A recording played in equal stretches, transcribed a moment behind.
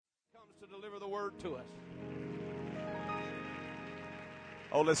to deliver the word to us.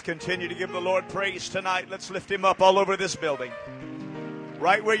 Oh, let's continue to give the Lord praise tonight. Let's lift him up all over this building.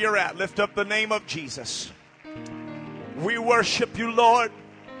 Right where you're at, lift up the name of Jesus. We worship you, Lord.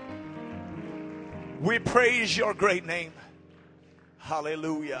 We praise your great name.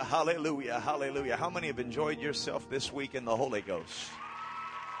 Hallelujah, hallelujah, hallelujah. How many have enjoyed yourself this week in the Holy Ghost?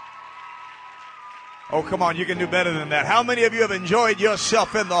 Oh, come on, you can do better than that. How many of you have enjoyed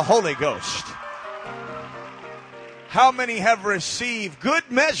yourself in the Holy Ghost? How many have received good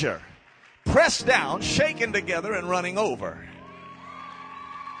measure, pressed down, shaken together, and running over?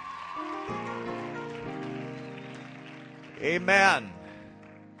 Amen.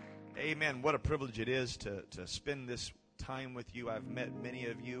 Amen. What a privilege it is to spend this time with you. I've met many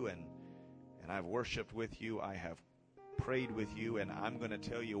of you, and I've worshiped with you. I have prayed with you, and I'm going to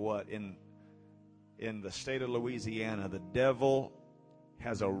tell you what, in the state of Louisiana, the devil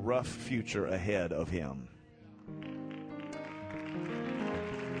has a rough future ahead of him.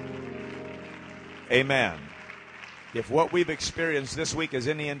 Amen. If what we've experienced this week is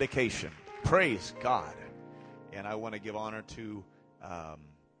any indication, praise God. And I want to give honor to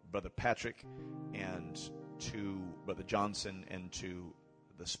Brother Patrick and to Brother Johnson and to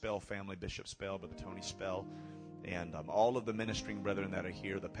the Spell family, Bishop Spell, Brother Tony Spell, and all of the ministering brethren that are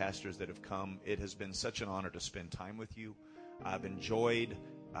here, the pastors that have come. It has been such an honor to spend time with you. I've enjoyed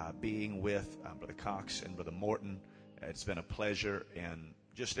being with Brother Cox and Brother Morton. It's been a pleasure, and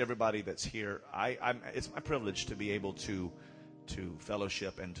just everybody that's here. It's my privilege to be able to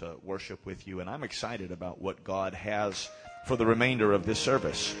fellowship and to worship with you, and I'm excited about what God has for the remainder of this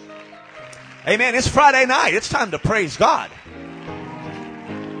service. Amen. It's Friday night. It's time to praise God.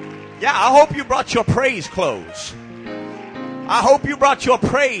 Yeah, I hope you brought your praise clothes. I hope you brought your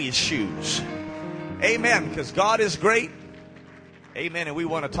praise shoes. Amen, because God is great. Amen, and we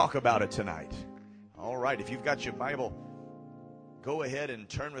want to talk about it tonight. All right, if you've got your Bible, go ahead and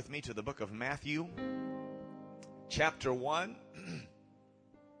turn with me to the book of Matthew, chapter 1.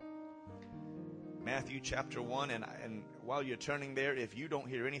 Matthew chapter 1, and while you're turning there, if you don't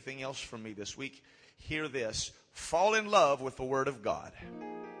hear anything else from me this week, hear this. Fall in love with the Word of God.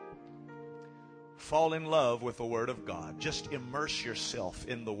 Fall in love with the Word of God. Just immerse yourself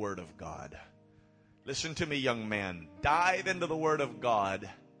in the Word of God. Listen to me, young man. Dive into the Word of God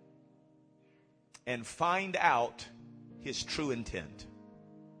and find out His true intent.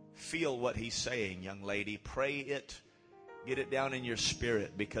 Feel what He's saying, young lady. Pray it. Get it down in your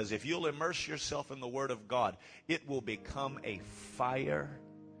spirit, because if you'll immerse yourself in the Word of God, it will become a fire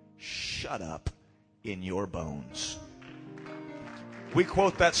shut up in your bones. We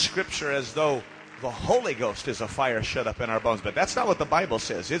quote that scripture as though the Holy Ghost is a fire shut up in our bones, but that's not what the Bible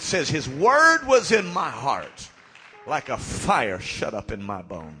says. It says His Word was in my heart like a fire shut up in my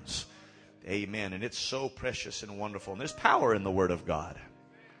bones. Amen. And it's so precious and wonderful. And there's power in the Word of God.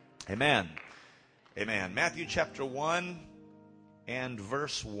 Amen. Amen. Matthew chapter 1 and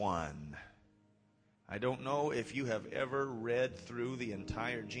verse 1. I don't know if you have ever read through the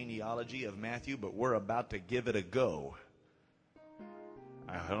entire genealogy of Matthew, but we're about to give it a go.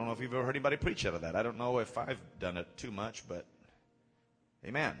 I don't know if you've ever heard anybody preach out of that. I don't know if I've done it too much, but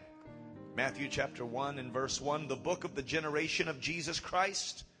amen. Matthew chapter 1 and verse 1, the book of the generation of Jesus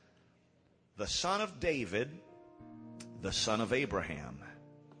Christ, the son of David, the son of Abraham.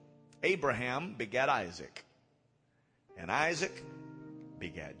 Abraham begat Isaac, and Isaac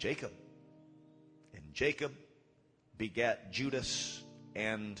begat Jacob, and Jacob begat Judas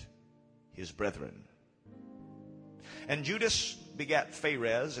and his brethren. And Judas begat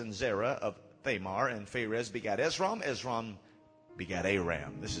Pharez and Zerah of Thamar, and Pharez begat Esrom. Esrom begat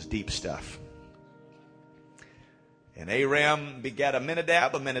Aram. This is deep stuff. And Aram begat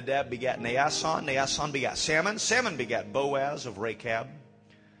Aminadab. Aminadab begat Naasson. Naasson begat Salmon. Salmon begat Boaz of Rechab.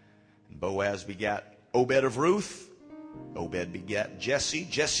 And Boaz begat Obed of Ruth. Obed begat Jesse.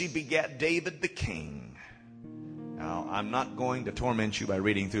 Jesse begat David the king. Now, I'm not going to torment you by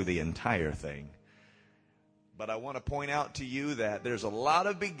reading through the entire thing, but I want to point out to you that there's a lot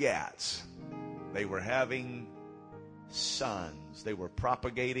of begats. They were having sons. They were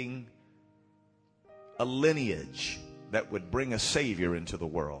propagating a lineage that would bring a Savior into the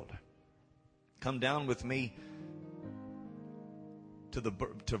world. Come down with me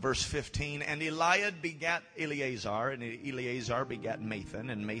to verse 15. And Eliad begat Eleazar, and Eleazar begat Mathan,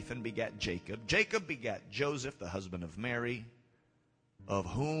 and Mathan begat Jacob. Jacob begat Joseph, the husband of Mary, of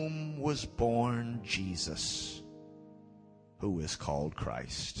whom was born Jesus, who is called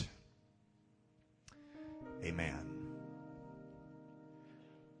Christ. Amen.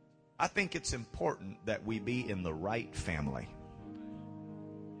 I think it's important that we be in the right family.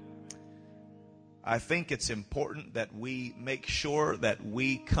 I think it's important that we make sure that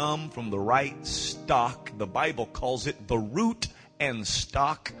we come from the right stock. The Bible calls it the root and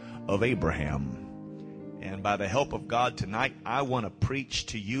stock of Abraham. And by the help of God tonight, I want to preach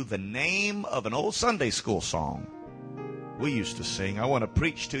to you the name of an old Sunday school song we used to sing. I want to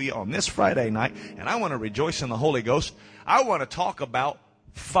preach to you on this Friday night, and I want to rejoice in the Holy Ghost. I want to talk about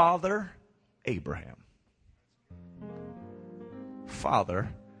Father Abraham. Father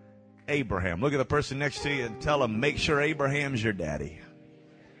Abraham. Look at the person next to you and tell them, make sure Abraham's your daddy.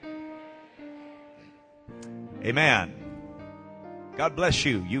 Amen. God bless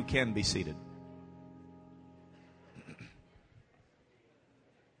you. You can be seated.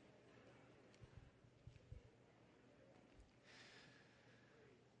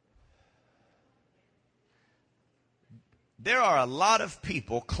 There are a lot of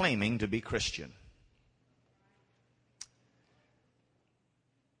people claiming to be Christian.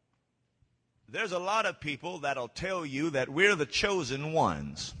 There's a lot of people that'll tell you that we're the chosen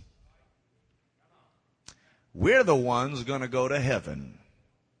ones. We're the ones going to go to heaven.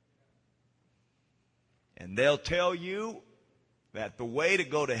 And they'll tell you that the way to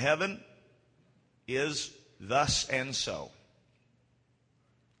go to heaven is thus and so.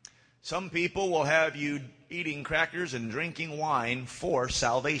 Some people will have you eating crackers and drinking wine for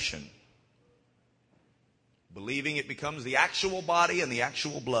salvation, believing it becomes the actual body and the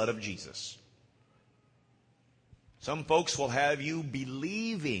actual blood of Jesus. Some folks will have you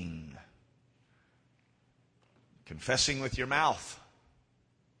believing, confessing with your mouth,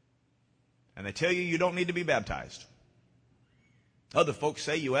 and they tell you you don't need to be baptized. Other folks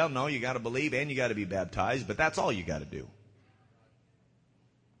say, well, no, you got to believe and you got to be baptized, but that's all you got to do.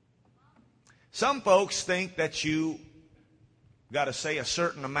 Some folks think that you got to say a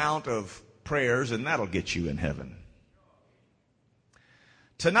certain amount of prayers and that'll get you in heaven.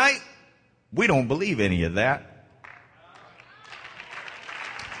 Tonight, we don't believe any of that.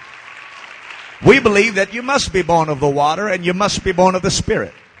 We believe that you must be born of the water and you must be born of the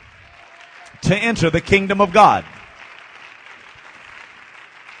Spirit to enter the kingdom of God.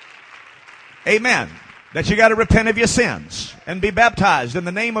 Amen. That you got to repent of your sins and be baptized in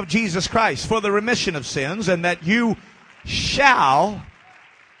the name of Jesus Christ for the remission of sins, and that you shall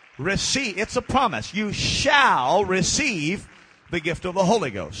receive, it's a promise, you shall receive the gift of the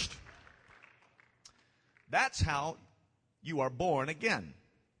Holy Ghost. That's how you are born again.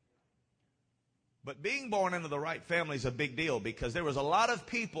 But being born into the right family is a big deal, because there was a lot of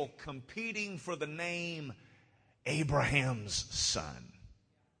people competing for the name Abraham's son.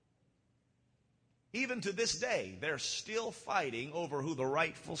 Even to this day, they're still fighting over who the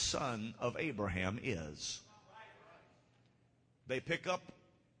rightful son of Abraham is. They pick up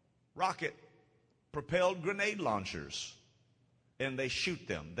rocket-propelled grenade launchers, and they shoot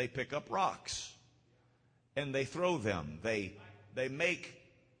them. They pick up rocks, and they throw them. They make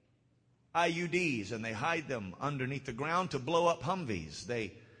IUDs, and they hide them underneath the ground to blow up Humvees.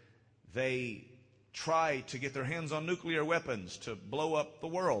 They try to get their hands on nuclear weapons to blow up the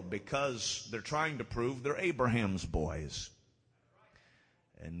world, because they're trying to prove they're Abraham's boys.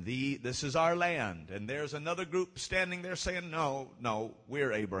 And this is our land. And there's another group standing there saying, no,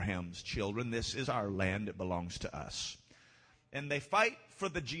 we're Abraham's children. This is our land. It belongs to us. And they fight for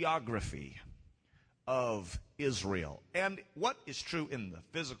the geography of Israel. And what is true in the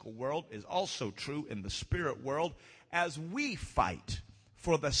physical world is also true in the spirit world, as we fight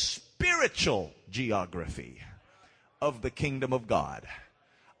for the spiritual geography of the kingdom of God.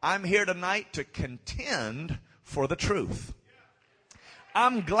 I'm here tonight to contend for the truth.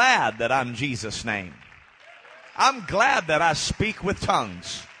 I'm glad that I'm Jesus' name. I'm glad that I speak with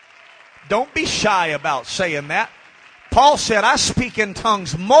tongues. Don't be shy about saying that. Paul said, I speak in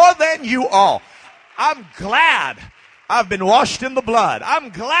tongues more than you all. I'm glad I've been washed in the blood. I'm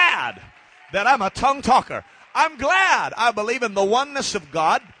glad that I'm a tongue talker. I'm glad I believe in the oneness of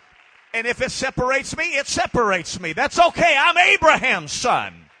God. And if it separates me, it separates me. That's okay. I'm Abraham's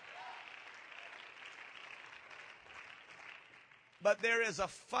son. But there is a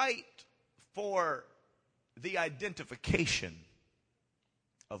fight for the identification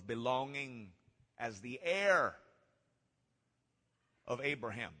of belonging as the heir of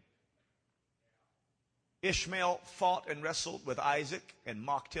Abraham. Ishmael fought and wrestled with Isaac and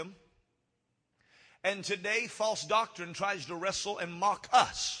mocked him. And today, false doctrine tries to wrestle and mock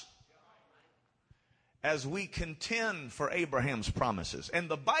us as we contend for Abraham's promises. And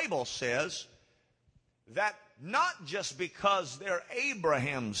the Bible says that not just because they're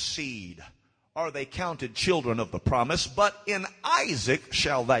Abraham's seed are they counted children of the promise, but in Isaac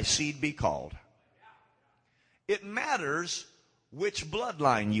shall thy seed be called. It matters which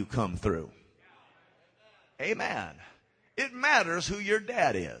bloodline you come through. Amen. It matters who your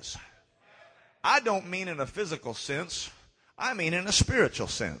dad is. I don't mean in a physical sense. I mean in a spiritual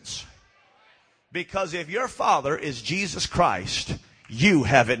sense. Because if your father is Jesus Christ, you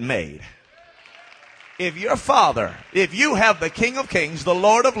have it made. If your father, if you have the King of Kings, the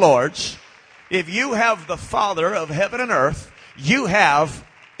Lord of Lords, if you have the Father of heaven and earth, you have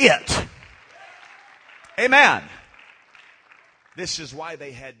it. Amen. This is why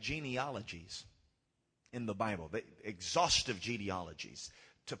they had genealogies in the Bible, exhaustive genealogies,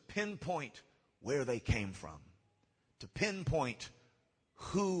 to pinpoint where they came from, to pinpoint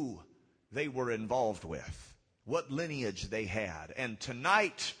who they were involved with, what lineage they had. And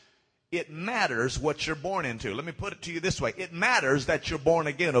tonight, it matters what you're born into. Let me put it to you this way. It matters that you're born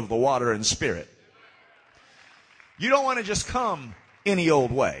again of the water and Spirit. You don't want to just come any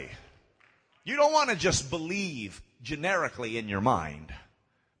old way. You don't want to just believe generically in your mind.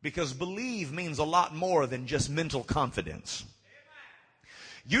 Because believe means a lot more than just mental confidence.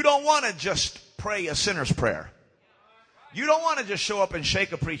 You don't want to just pray a sinner's prayer. You don't want to just show up and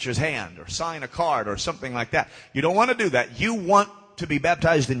shake a preacher's hand or sign a card or something like that. You don't want to do that. You want to be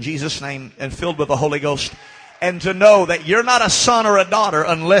baptized in Jesus' name and filled with the Holy Ghost, and to know that you're not a son or a daughter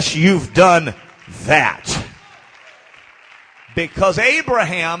unless you've done that. Because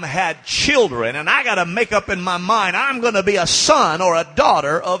Abraham had children, and I got to make up in my mind, I'm going to be a son or a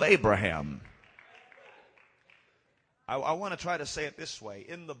daughter of Abraham. I want to try to say it this way.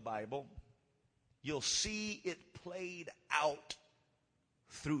 In the Bible, you'll see it played out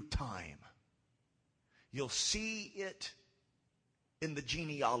through time. You'll see it in the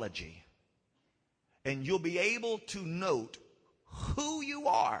genealogy. And you'll be able to note who you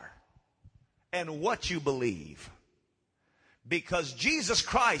are and what you believe. Because Jesus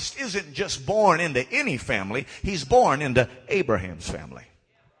Christ isn't just born into any family. He's born into Abraham's family.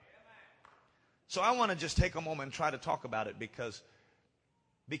 So I want to just take a moment and try to talk about it because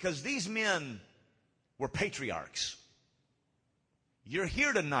these men were patriarchs. You're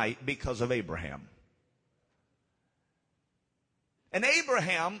here tonight because of Abraham. And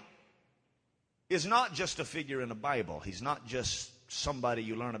Abraham is not just a figure in the Bible. He's not just somebody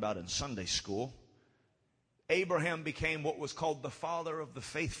you learn about in Sunday school. Abraham became what was called the father of the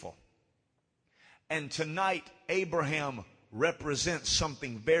faithful. And tonight, Abraham represents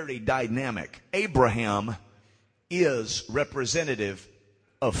something very dynamic. Abraham is representative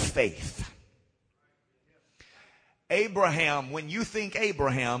of faith. Abraham, when you think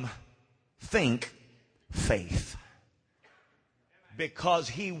Abraham, think faith. Because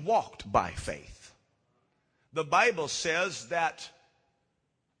he walked by faith. The Bible says that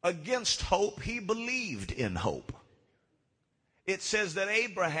against hope, he believed in hope. It says that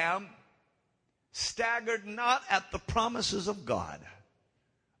Abraham staggered not at the promises of God,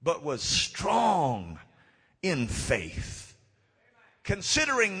 but was strong in faith,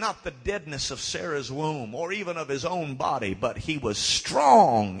 considering not the deadness of Sarah's womb or even of his own body, but he was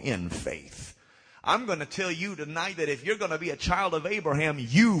strong in faith. I'm going to tell you tonight that if you're going to be a child of Abraham,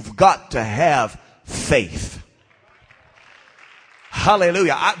 you've got to have faith.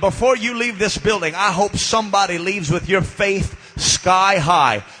 Hallelujah. Before you leave this building, I hope somebody leaves with your faith sky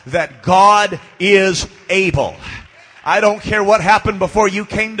high that God is able. I don't care what happened before you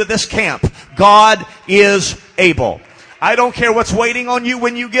came to this camp. God is able. I don't care what's waiting on you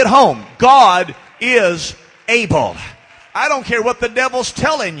when you get home. God is able. I don't care what the devil's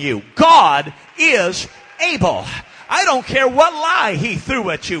telling you. God is able. I don't care what lie he threw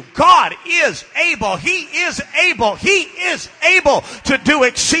at you. God is able. He is able. He is able to do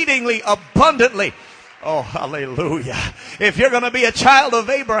exceedingly abundantly. Oh, hallelujah. If you're going to be a child of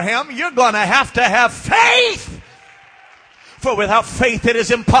Abraham, you're going to have faith. For without faith, it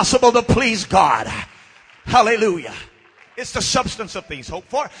is impossible to please God. Hallelujah. It's the substance of things hoped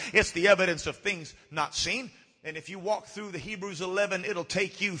for. It's the evidence of things not seen. And if you walk through the Hebrews 11, it'll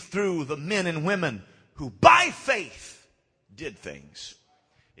take you through the men and women who by faith did things.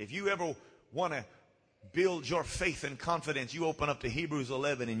 If you ever want to build your faith and confidence, you open up to Hebrews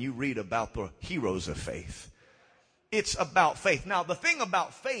 11 and you read about the heroes of faith. It's about faith. Now, the thing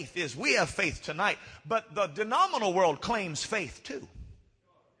about faith is we have faith tonight, but the denominational world claims faith too.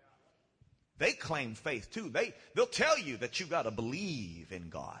 They claim faith too. They'll tell you that you got to believe in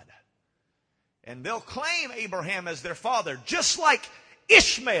God. And they'll claim Abraham as their father, just like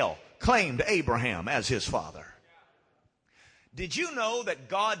Ishmael claimed Abraham as his father. Did you know that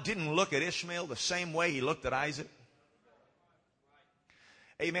God didn't look at Ishmael the same way he looked at Isaac?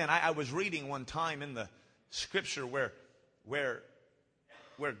 Amen. I was reading one time in the scripture where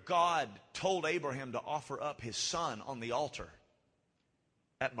God told Abraham to offer up his son on the altar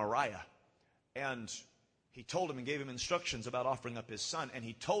at Moriah. And he told him and gave him instructions about offering up his son. And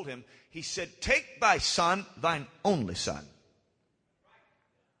he told him, he said, take thy son, thine only son.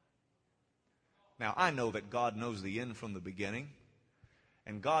 Now, I know that God knows the end from the beginning.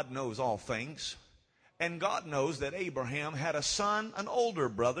 And God knows all things. And God knows that Abraham had a son, an older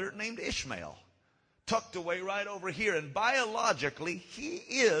brother named Ishmael, tucked away right over here. And biologically, he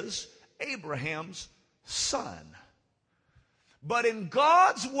is Abraham's son. But in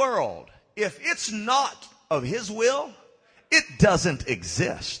God's world, if it's not of his will, it doesn't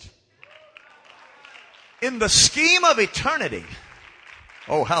exist. In the scheme of eternity,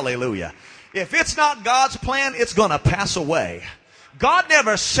 oh hallelujah, if it's not God's plan, it's going to pass away. God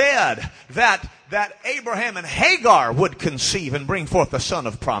never said that Abraham and Hagar would conceive and bring forth a son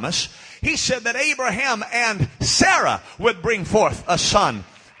of promise. He said that Abraham and Sarah would bring forth a son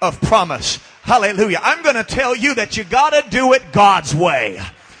of promise. Hallelujah. I'm going to tell you that you got to do it God's way.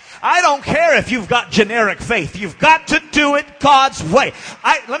 I don't care if you've got generic faith. You've got to do it God's way.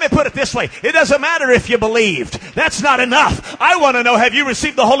 Let me put it this way. It doesn't matter if you believed. That's not enough. I want to know, have you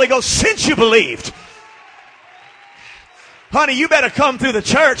received the Holy Ghost since you believed? Honey, you better come through the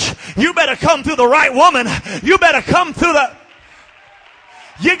church. You better come through the right woman. You better come through the...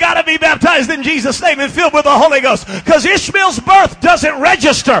 You got to be baptized in Jesus' name and filled with the Holy Ghost. Because Ishmael's birth doesn't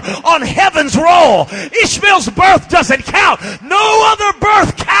register on heaven's roll. Ishmael's birth doesn't count. No other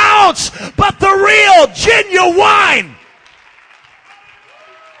birth counts but the real, genuine.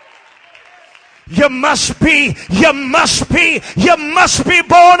 You must be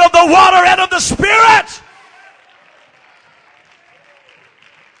born of the water and of the Spirit.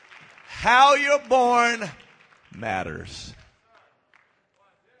 How you're born matters.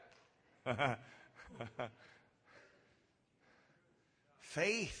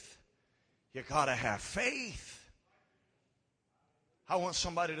 Faith. You gotta have faith. I want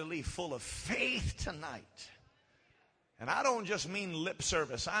somebody to leave full of faith tonight. And I don't just mean lip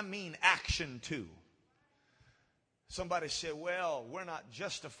service, I mean action too. Somebody said, well, we're not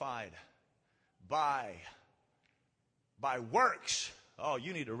justified by works. Oh,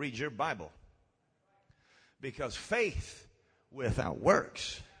 you need to read your Bible. Because faith without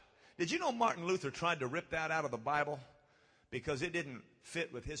works. Did you know Martin Luther tried to rip that out of the Bible because it didn't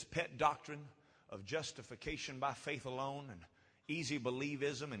fit with his pet doctrine of justification by faith alone and easy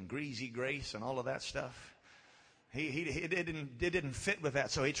believism and greasy grace and all of that stuff? It didn't fit with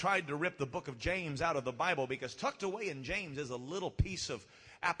that. So he tried to rip the book of James out of the Bible because tucked away in James is a little piece of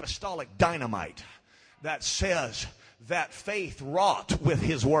apostolic dynamite that says that faith wrought with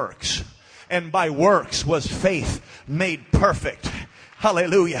his works. And by works was faith made perfect.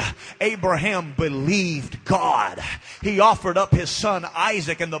 Hallelujah. Abraham believed God. He offered up his son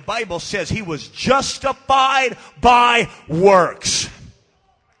Isaac, and the Bible says he was justified by works.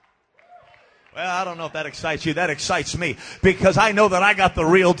 Well, I don't know if that excites you. That excites me because I know that I got the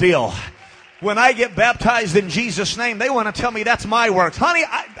real deal. When I get baptized in Jesus' name, they want to tell me that's my works. Honey,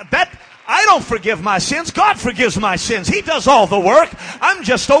 I don't forgive my sins. God forgives my sins. He does all the work. I'm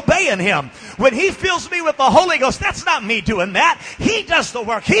just obeying Him. When He fills me with the Holy Ghost, that's not me doing that. He does the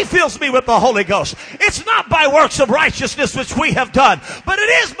work. He fills me with the Holy Ghost. It's not by works of righteousness which we have done, but it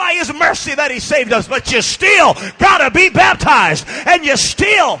is by His mercy that He saved us. But you still gotta be baptized, and you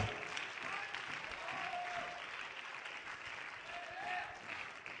still...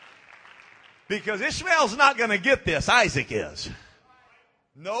 Because Ishmael's not going to get this. Isaac is.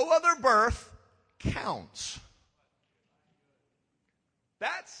 No other birth counts.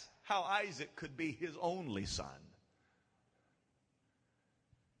 That's how Isaac could be his only son.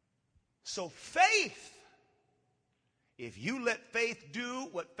 So faith, if you let faith do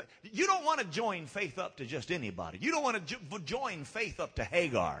what... You don't want to join faith up to just anybody. You don't want to join faith up to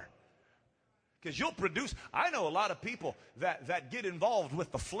Hagar. Because you'll produce... I know a lot of people that get involved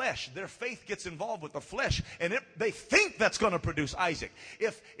with the flesh. Their faith gets involved with the flesh. And they think that's going to produce Isaac.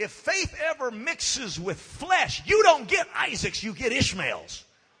 If faith ever mixes with flesh, you don't get Isaacs, you get Ishmaels.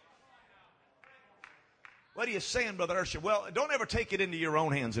 What are you saying, Brother Urshan? Well, don't ever take it into your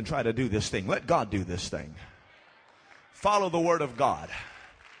own hands and try to do this thing. Let God do this thing. Follow the Word of God.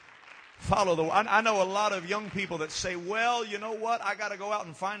 I know a lot of young people that say, well, you know what? I got to go out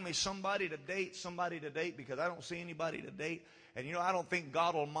and find me somebody to date because I don't see anybody to date. And, you know, I don't think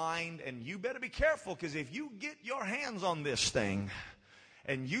God will mind. And you better be careful, because if you get your hands on this thing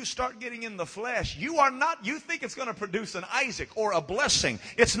and you start getting in the flesh, you think it's going to produce an Isaac or a blessing.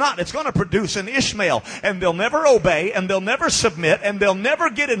 It's not. It's going to produce an Ishmael. And they'll never obey, and they'll never submit, and they'll never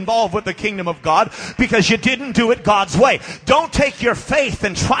get involved with the kingdom of God because you didn't do it God's way. Don't take your faith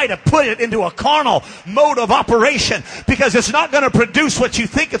and try to put it into a carnal mode of operation, because it's not going to produce what you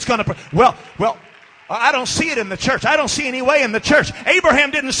think it's going to. I don't see it in the church. I don't see any way in the church.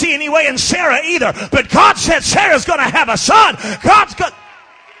 Abraham didn't see any way in Sarah either. But God said Sarah's going to have a son. God's going.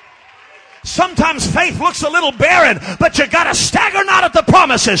 Sometimes faith looks a little barren, but you got to stagger not at the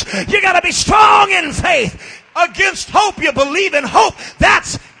promises. You got to be strong in faith. Against hope, you believe in hope.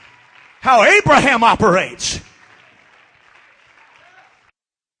 That's how Abraham operates.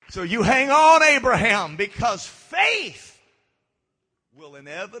 So you hang on, Abraham, because faith will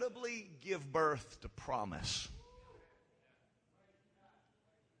inevitably give birth to promise.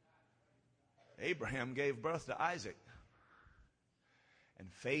 Abraham gave birth to Isaac,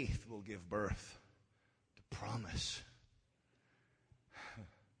 and faith will give birth to promise.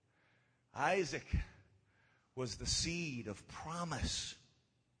 Isaac was the seed of promise.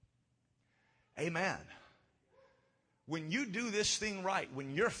 Amen. When you do this thing right,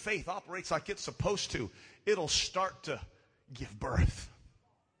 when your faith operates like it's supposed to, it'll start to give birth.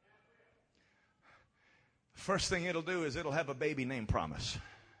 First thing it'll do is it'll have a baby named Promise.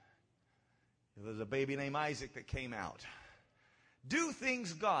 There's a baby named Isaac that came out. Do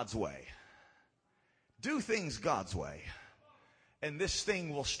things God's way. Do things God's way. And this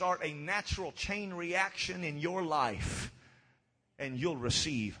thing will start a natural chain reaction in your life. And you'll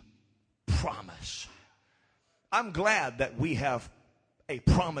receive promise. I'm glad that we have a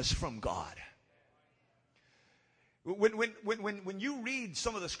promise from God. When you read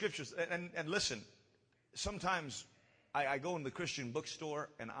some of the scriptures, and listen, sometimes I go in the Christian bookstore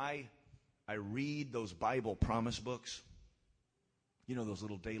and I read those Bible promise books. You know those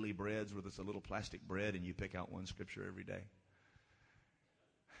little daily breads where there's a little plastic bread and you pick out one scripture every day?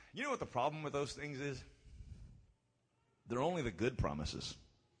 You know what the problem with those things is? They're only the good promises.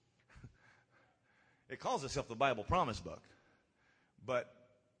 It calls itself the Bible promise book, but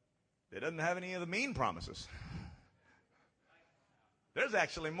it doesn't have any of the mean promises. There's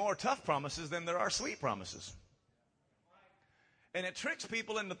actually more tough promises than there are sweet promises. And it tricks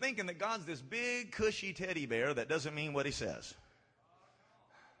people into thinking that God's this big, cushy teddy bear that doesn't mean what he says.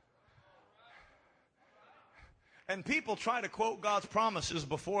 And people try to quote God's promises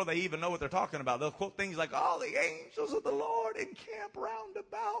before they even know what they're talking about. They'll quote things like, "All the angels of the Lord encamp round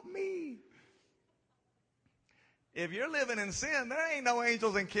about me." If you're living in sin, there ain't no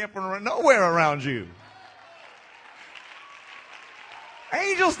angels encamping nowhere around you.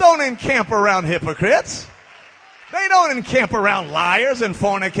 Angels don't encamp around hypocrites. They don't encamp around liars and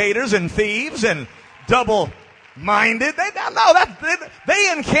fornicators and thieves and double-minded.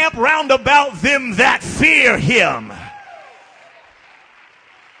 They encamp round about them that fear him.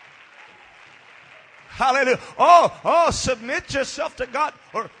 Hallelujah. Oh, submit yourself to God,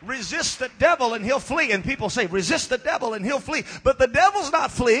 or resist the devil and he'll flee. And people say, resist the devil and he'll flee. But the devil's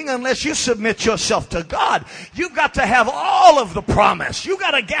not fleeing unless you submit yourself to God. You've got to have all of the promise. You've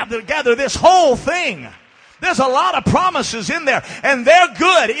got to gather this whole thing. There's a lot of promises in there, and they're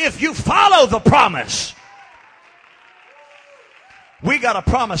good if you follow the promise. We got a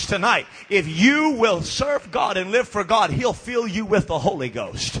promise tonight. If you will serve God and live for God, he'll fill you with the Holy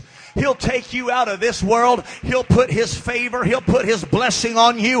Ghost. He'll take you out of this world. He'll put his favor. He'll put his blessing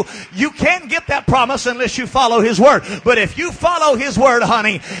on you. You can't get that promise unless you follow his word. But if you follow his word,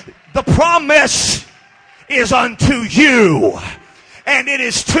 honey, the promise is unto you. And it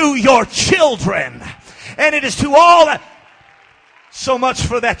is to your children. And it is to all that. So much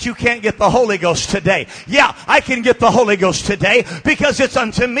for that you can't get the Holy Ghost today. Yeah, I can get the Holy Ghost today because it's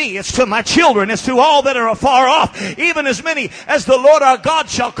unto me. It's to my children. It's to all that are afar off. Even as many as the Lord our God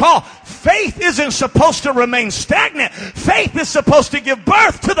shall call. Faith isn't supposed to remain stagnant. Faith is supposed to give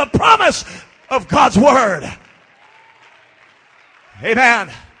birth to the promise of God's word. Amen.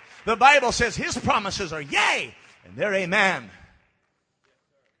 The Bible says his promises are yea and they're amen.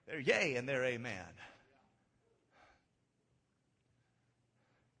 They're yea and they're amen.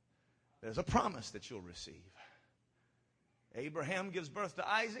 There's a promise that you'll receive. Abraham gives birth to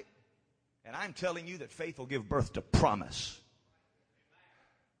Isaac, and I'm telling you that faith will give birth to promise.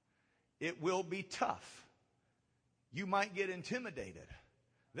 It will be tough. You might get intimidated.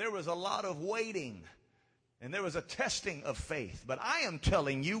 There was a lot of waiting, and there was a testing of faith. But I am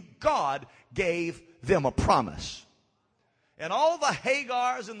telling you, God gave them a promise. And all the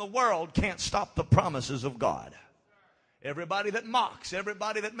Hagars in the world can't stop the promises of God. Everybody that mocks,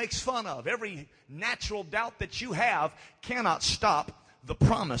 everybody that makes fun of, every natural doubt that you have cannot stop the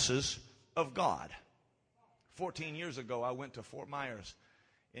promises of God. 14 years ago, I went to Fort Myers.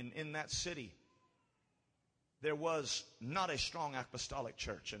 In that city, there was not a strong apostolic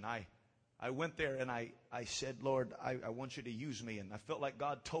church. And I went there and I said, Lord, I want you to use me. And I felt like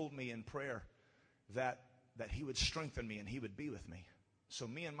God told me in prayer that he would strengthen me and he would be with me. So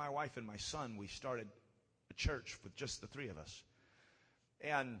me and my wife and my son, we started a church with just the three of us.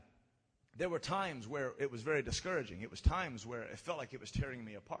 And there were times where it was very discouraging. It was times where it felt like it was tearing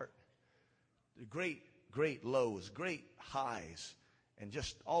me apart. Great, great lows, great highs, and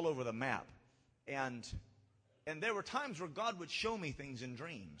just all over the map. And there were times where God would show me things in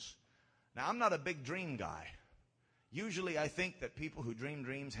dreams. Now, I'm not a big dream guy. Usually I think that people who dream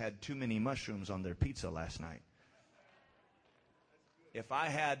dreams had too many mushrooms on their pizza last night. If I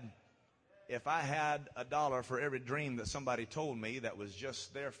had $1 for every dream that somebody told me that was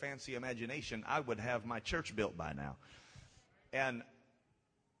just their fancy imagination, I would have my church built by now. And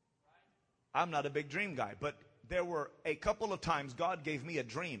I'm not a big dream guy, but there were a couple of times God gave me a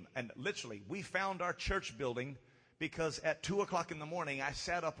dream. And literally, we found our church building because at 2 o'clock in the morning, I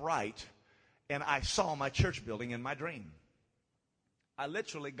sat upright and I saw my church building in my dream. I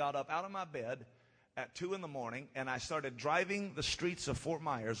literally got up out of my bed at 2 in the morning, and I started driving the streets of Fort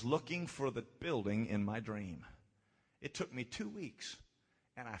Myers looking for the building in my dream. It took me 2 weeks,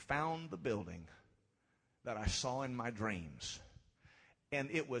 and I found the building that I saw in my dreams.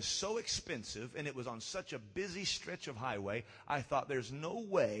 And it was so expensive, and it was on such a busy stretch of highway, I thought there's no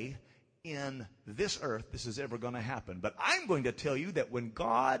way in this earth this is ever going to happen. But I'm going to tell you that when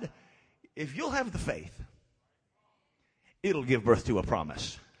God, if you'll have the faith, it'll give birth to a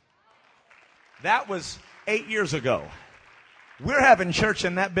promise. That was 8 years ago. We're having church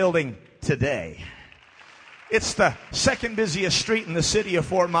in that building today. It's the second busiest street in the city of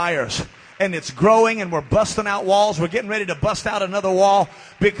Fort Myers. And it's growing, and we're busting out walls. We're getting ready to bust out another wall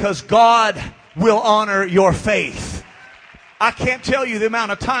because God will honor your faith. I can't tell you the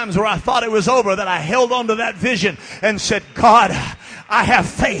amount of times where I thought it was over that I held on to that vision and said, God, I have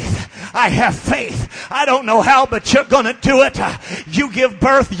faith. I have faith. I don't know how, but you're going to do it. You give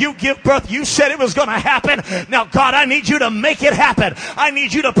birth. You give birth. You said it was going to happen. Now, God, I need you to make it happen. I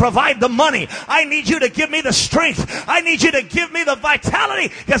need you to provide the money. I need you to give me the strength. I need you to give me the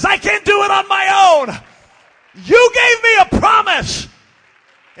vitality because I can't do it on my own. You gave me a promise,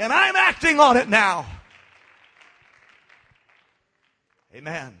 and I'm acting on it now.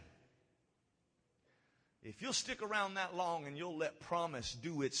 Amen. If you'll stick around that long and you'll let promise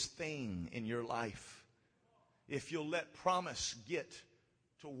do its thing in your life, if you'll let promise get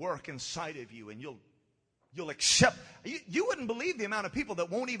to work inside of you and you'll accept, you wouldn't believe the amount of people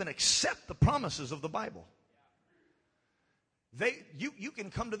that won't even accept the promises of the Bible. You can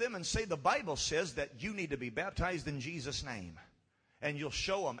come to them and say the Bible says that you need to be baptized in Jesus' name. And you'll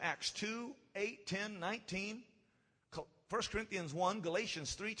show them Acts 2, 8, 10, 19, 1 Corinthians 1,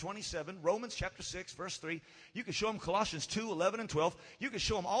 Galatians 3, 27, Romans chapter 6, verse 3. You can show them Colossians 2, 11 and 12. You can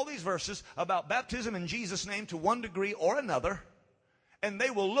show them all these verses about baptism in Jesus' name to one degree or another. And they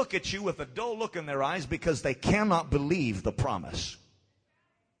will look at you with a dull look in their eyes because they cannot believe the promise.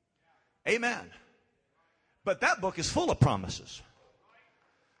 Amen. But that book is full of promises.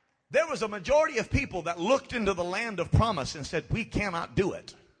 There was a majority of people that looked into the land of promise and said, we cannot do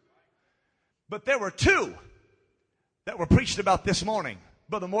it. But there were two that were preached about this morning.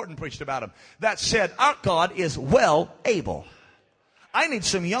 Brother Morton preached about them. That said, our God is well able. I need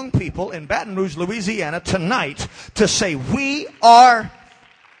some young people in Baton Rouge, Louisiana tonight to say, we are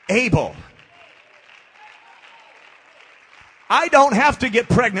able. I don't have to get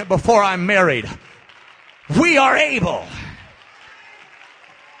pregnant before I'm married. We are able.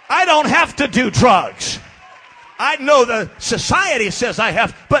 I don't have to do drugs. I know the society says I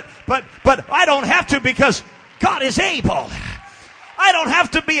have, but I don't have to because God is able. I don't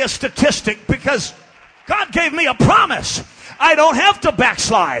have to be a statistic because God gave me a promise. I don't have to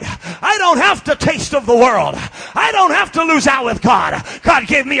backslide. I don't have to taste of the world. I don't have to lose out with God. God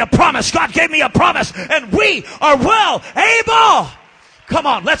gave me a promise. God gave me a promise. And we are well able. Come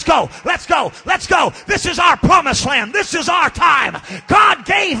on, let's go. Let's go. Let's go. This is our promised land. This is our time. God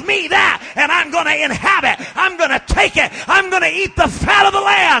gave me that, and I'm going to inhabit. I'm going to take it. I'm going to eat the fat of the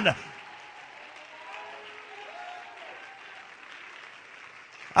land.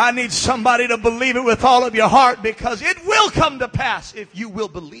 I need somebody to believe it with all of your heart because it will come to pass if you will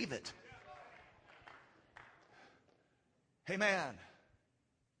believe it. Amen.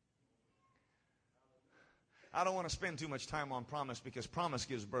 I don't want to spend too much time on promise because promise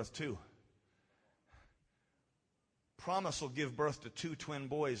gives birth too. Promise will give birth to two twin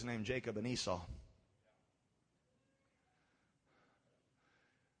boys named Jacob and Esau.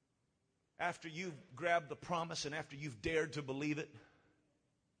 After you've grabbed the promise and after you've dared to believe it,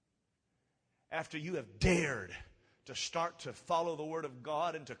 after you have dared to start to follow the Word of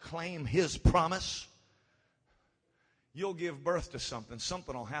God and to claim His promise, you'll give birth to something.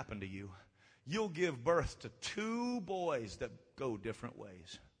 Something will happen to you. you'll give birth to 2 boys that go different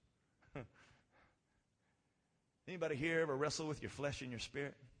ways. Anybody here ever wrestle with your flesh and your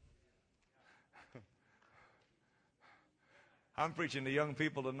spirit? I'm preaching to young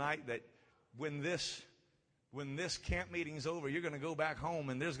people tonight that when this camp meeting's over, you're going to go back home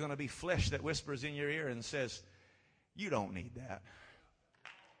and there's going to be flesh that whispers in your ear and says, you don't need that.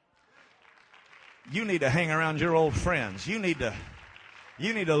 You need to hang around your old friends. You need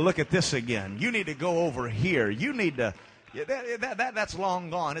to look at this again. You need to go over here. You need to, that's long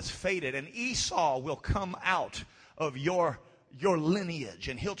gone. It's faded. And Esau will come out of your lineage,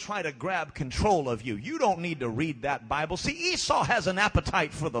 and he'll try to grab control of you. You don't need to read that Bible. See, Esau has an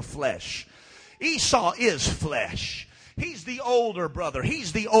appetite for the flesh. Esau is flesh. He's the older brother.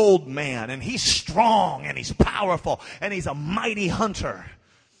 He's the old man, and he's strong, and he's powerful, and he's a mighty hunter.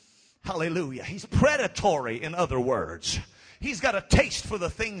 Hallelujah. He's predatory, in other words. He's got a taste for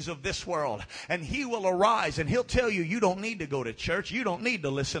the things of this world. And he will arise and he'll tell you, you don't need to go to church. You don't need to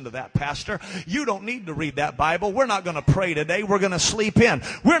listen to that pastor. You don't need to read that Bible. We're not going to pray today. We're going to sleep in.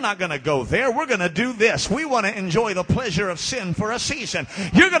 We're not going to go there. We're going to do this. We want to enjoy the pleasure of sin for a season.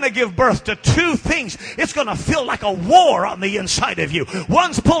 You're going to give birth to 2 things. It's going to feel like a war on the inside of you.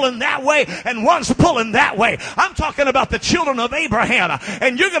 One's pulling that way and one's pulling that way. I'm talking about the children of Abraham.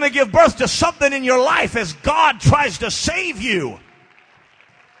 And you're going to give birth to something in your life as God tries to save you.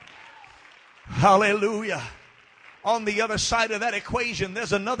 Hallelujah. On the other side of that equation,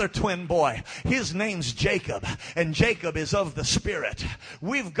 there's another twin boy. His name's Jacob, and Jacob is of the Spirit.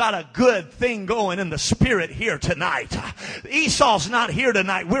 We've got a good thing going in the Spirit here tonight. Esau's not here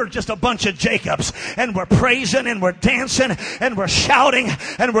tonight. We're just a bunch of Jacobs, and we're praising, and we're dancing, and we're shouting,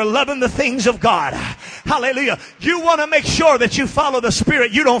 and we're loving the things of God. Hallelujah. You want to make sure that you follow the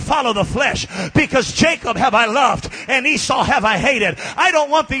Spirit. You don't follow the flesh, because Jacob have I loved, and Esau have I hated. I don't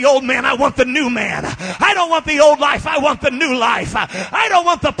want the old man. I want the new man. I don't want the old life. I want the new life. I don't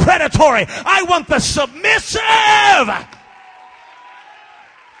want the predatory. I want the submissive.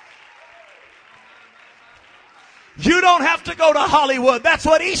 You don't have to go to Hollywood. That's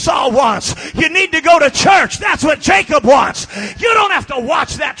what Esau wants. You need to go to church. That's what Jacob wants. You don't have to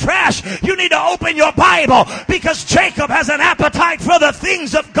watch that trash. You need to open your Bible, because Jacob has an appetite for the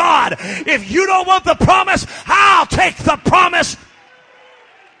things of God. If you don't want the promise, I'll take the promise.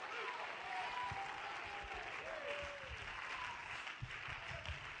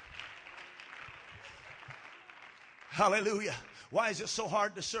 Hallelujah. Why is it so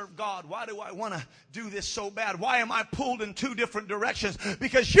hard to serve God? Why do I want to do this so bad? Why am I pulled in 2 different directions?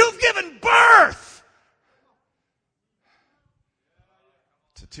 Because you've given birth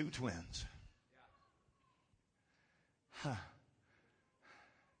to 2 twins.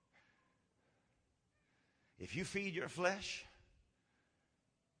 If you feed your flesh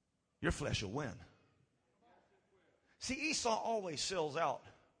will win. See, Esau always sells out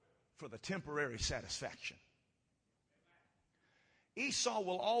for the temporary satisfaction. Esau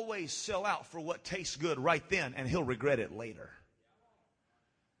will always sell out for what tastes good right then, and he'll regret it later.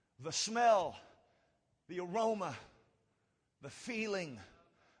 The smell, the aroma, the feeling,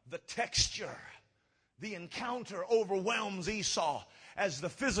 the texture, the encounter overwhelms Esau, as the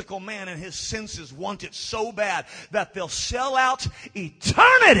physical man and his senses want it so bad that they'll sell out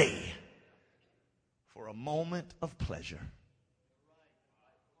eternity for a moment of pleasure.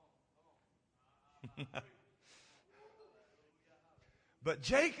 But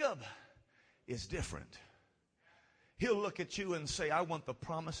Jacob is different. He'll look at you and say, I want the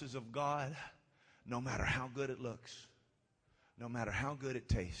promises of God no matter how good it looks, no matter how good it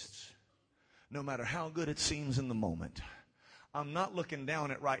tastes, no matter how good it seems in the moment. I'm not looking down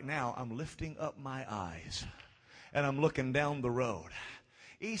at right now. I'm lifting up my eyes, and I'm looking down the road.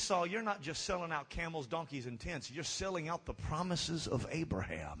 Esau, you're not just selling out camels, donkeys, and tents. You're selling out the promises of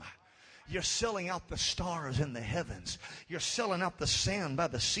Abraham. You're selling out the stars in the heavens. You're selling out the sand by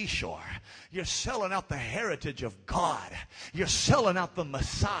the seashore. You're selling out the heritage of God. You're selling out the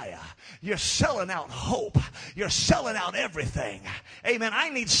Messiah. You're selling out hope. You're selling out everything. Amen. I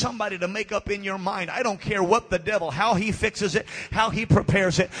need somebody to make up in your mind. I don't care what the devil, how he fixes it, how he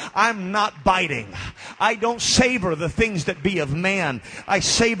prepares it. I'm not biting. I don't savor the things that be of man. I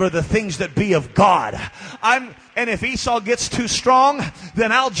savor the things that be of God. And if Esau gets too strong,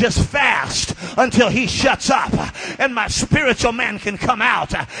 then I'll just fast until he shuts up. And my spiritual man can come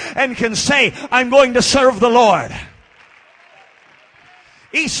out and can say, I'm going to serve the Lord.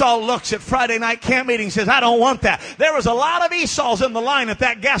 Esau looks at Friday night camp meeting and says, I don't want that. There was a lot of Esau's in the line at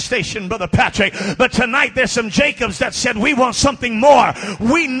that gas station, Brother Patrick. But tonight there's some Jacobs that said, we want something more.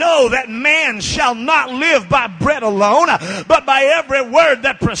 We know that man shall not live by bread alone, but by every word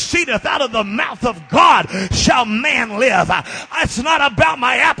that proceedeth out of the mouth of God shall man live. It's not about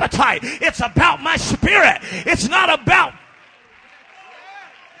my appetite. It's about my spirit. It's not about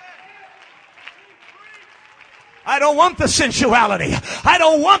I don't want the sensuality. I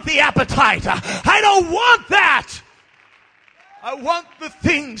don't want the appetite. I don't want that. I want the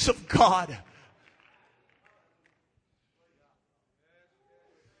things of God.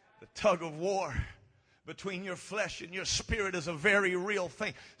 The tug of war between your flesh and your spirit is a very real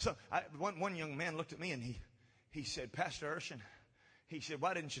thing. So one young man looked at me and he said, Pastor Urshan, he said,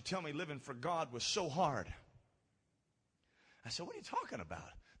 why didn't you tell me living for God was so hard? I said, what are you talking about?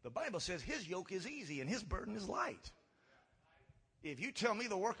 The Bible says his yoke is easy and his burden is light. If you tell me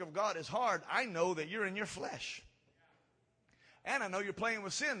the work of God is hard, I know that you're in your flesh. And I know you're playing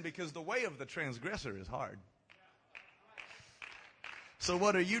with sin because the way of the transgressor is hard. So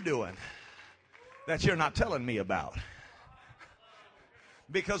what are you doing that you're not telling me about?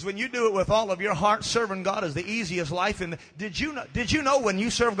 Because when you do it with all of your heart, serving God is the easiest life. And did you know when you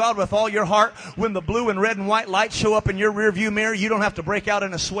serve God with all your heart, when the blue and red and white lights show up in your rearview mirror, you don't have to break out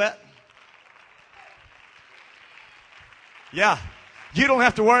in a sweat? Yeah. You don't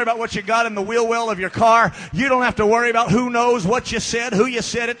have to worry about what you got in the wheel well of your car. You don't have to worry about who knows what you said, who you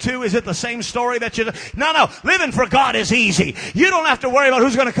said it to. Is it the same story that you... No. Living for God is easy. You don't have to worry about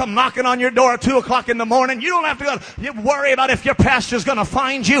who's going to come knocking on your door at 2 o'clock in the morning. You don't have to worry about if your pastor's going to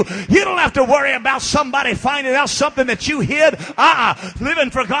find you. You don't have to worry about somebody finding out something that you hid.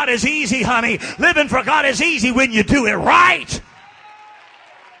 Living for God is easy, honey. Living for God is easy when you do it right.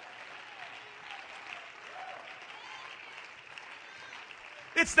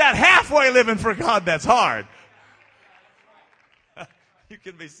 It's that halfway living for God that's hard. You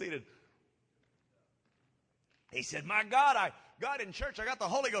can be seated. He said, my God, I got in church. I got the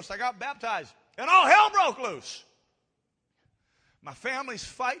Holy Ghost. I got baptized. And all hell broke loose. My family's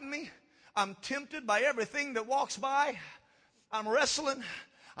fighting me. I'm tempted by everything that walks by. I'm wrestling.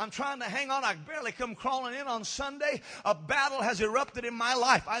 I'm trying to hang on. I barely come crawling in on Sunday. A battle has erupted in my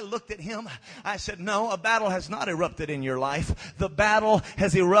life. I looked at him. I said, no, a battle has not erupted in your life. The battle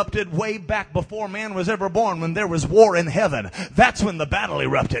has erupted way back before man was ever born, when there was war in heaven. That's when the battle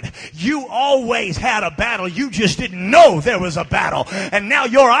erupted. You always had a battle. You just didn't know there was a battle. And now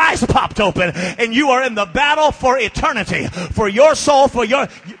your eyes popped open and you are in the battle for eternity. For your soul,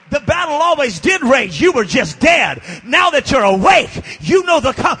 the battle always did rage. You were just dead. Now that you're awake, you know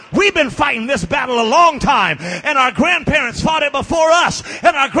we've been fighting this battle a long time. And our grandparents fought it before us.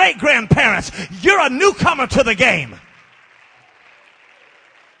 And our great-grandparents. You're a newcomer to the game.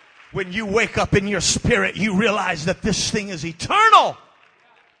 When you wake up in your spirit, you realize that this thing is eternal.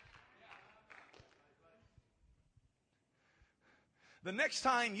 The next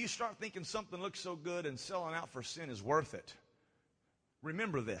time you start thinking something looks so good and selling out for sin is worth it,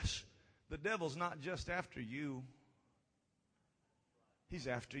 remember this. The devil's not just after you. He's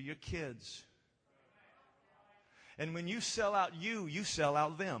after your kids. And when you sell out you sell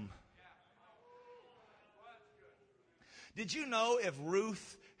out them. Did you know if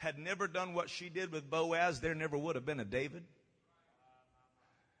Ruth had never done what she did with Boaz, there never would have been a David?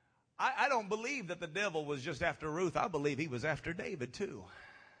 I don't believe that the devil was just after Ruth. I believe he was after David too.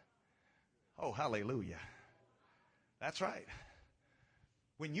 Oh, hallelujah. That's right.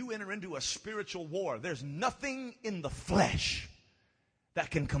 When you enter into a spiritual war, there's nothing in the flesh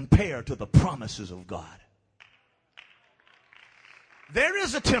that can compare to the promises of God. There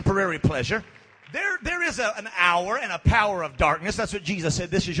is a temporary pleasure. There is an hour and a power of darkness. That's what Jesus said.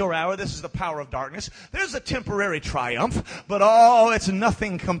 This is your hour. This is the power of darkness. There's a temporary triumph, but it's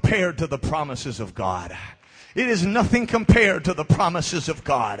nothing compared to the promises of God. It is nothing compared to the promises of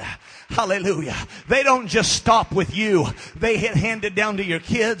God. Hallelujah. They don't just stop with you. They get handed down to your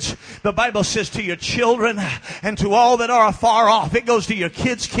kids. The Bible says to your children and to all that are afar off. It goes to your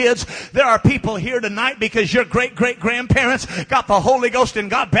kids' kids. There are people here tonight because your great-great-grandparents got the Holy Ghost and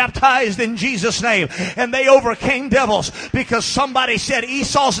got baptized in Jesus' name. And they overcame devils because somebody said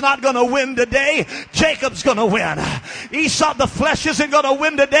Esau's not going to win today. Jacob's going to win. Esau, the flesh isn't going to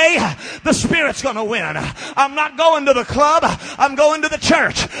win today. The Spirit's going to win. I'm not going to the club. I'm going to the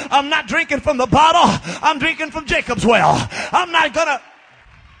church. I'm not drinking from the bottle. I'm drinking from Jacob's well. I'm not going to...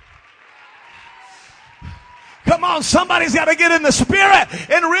 Come on, somebody's got to get in the Spirit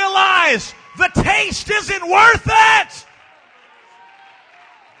and realize the taste isn't worth it.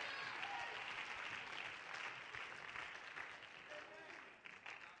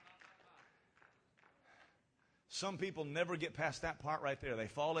 Some people never get past that part right there. They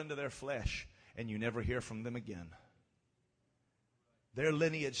fall into their flesh, and you never hear from them again. Their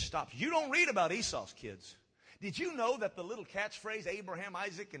lineage stops. You don't read about Esau's kids. Did you know that the little catchphrase Abraham,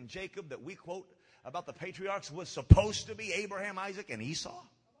 Isaac, and Jacob that we quote about the patriarchs was supposed to be Abraham, Isaac, and Esau?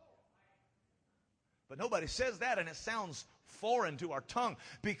 But nobody says that, and it sounds foreign to our tongue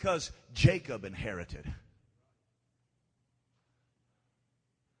because Jacob inherited.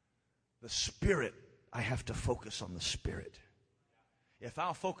 The Spirit, I have to focus on the Spirit. If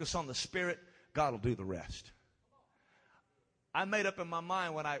I'll focus on the Spirit, God will do the rest. I made up in my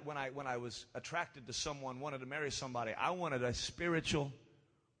mind when I was attracted to someone, wanted to marry somebody, I wanted a spiritual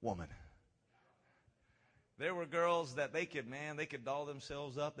woman. There were girls that they could doll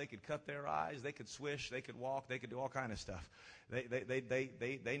themselves up, they could cut their eyes, they could swish, they could walk, they could do all kind of stuff.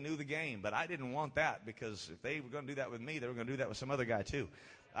 They knew the game, but I didn't want that because if they were going to do that with me, they were going to do that with some other guy too.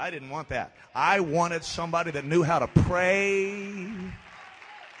 I didn't want that. I wanted somebody that knew how to pray.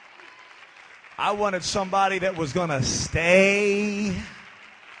 I wanted somebody that was going to stay.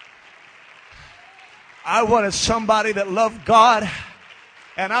 I wanted somebody that loved God.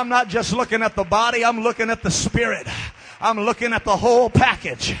 And I'm not just looking at the body, I'm looking at the Spirit. I'm looking at the whole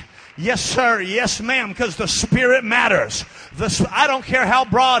package. Yes, sir. Yes, ma'am, because the Spirit matters. I don't care how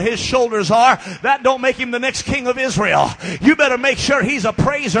broad his shoulders are. That don't make him the next king of Israel. You better make sure he's a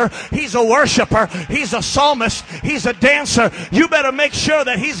praiser, he's a worshiper, he's a psalmist, he's a dancer. You better make sure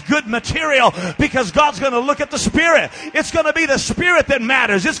that he's good material because God's going to look at the Spirit. It's going to be the Spirit that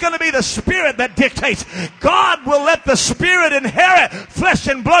matters. It's going to be the Spirit that dictates. God will let the Spirit inherit. Flesh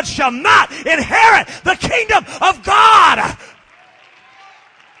and blood shall not inherit the kingdom of God.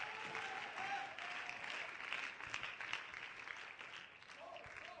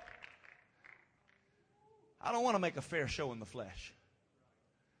 I don't want to make a fair show in the flesh.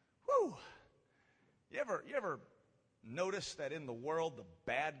 Whew. You ever notice that in the world the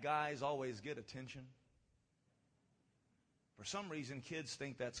bad guys always get attention? For some reason, kids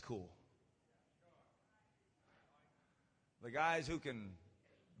think that's cool. The guys who can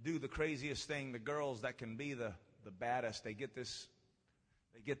do the craziest thing, the girls that can be the baddest, they get this.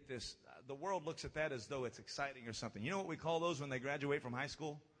 The world looks at that as though it's exciting or something. You know what we call those when they graduate from high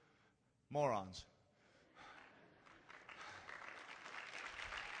school? Morons.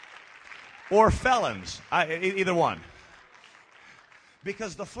 Or felons, either one.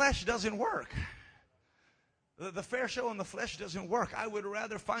 Because the flesh doesn't work. The fair show in the flesh doesn't work. I would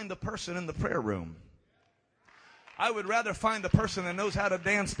rather find the person in the prayer room. I would rather find the person that knows how to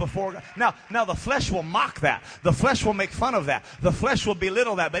dance before God. Now the flesh will mock that. The flesh will make fun of that. The flesh will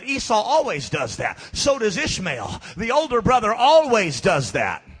belittle that. But Esau always does that. So does Ishmael. The older brother always does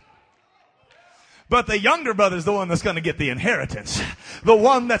that. But the younger brother is the one that's going to get the inheritance. The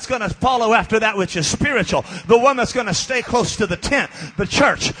one that's going to follow after that which is spiritual. The one that's going to stay close to the tent, the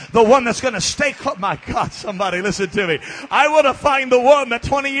church. The one that's going to stay close. My God, somebody listen to me. I want to find the one that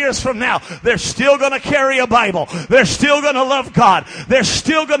 20 years from now, they're still going to carry a Bible. They're still going to love God. They're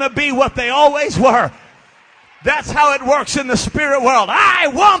still going to be what they always were. That's how it works in the spirit world. I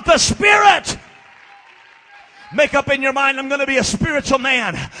want the Spirit. Make up in your mind, I'm going to be a spiritual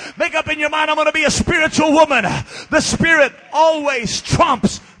man. Make up in your mind, I'm going to be a spiritual woman. The Spirit always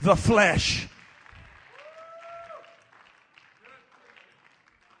trumps the flesh.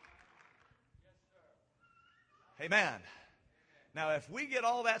 Amen. Now, if we get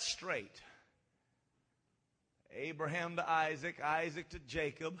all that straight, Abraham to Isaac, Isaac to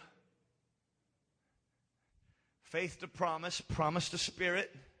Jacob, faith to promise, promise to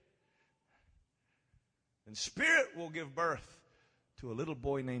Spirit, and Spirit will give birth to a little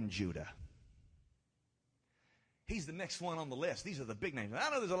boy named Judah. He's the next one on the list. These are the big names. I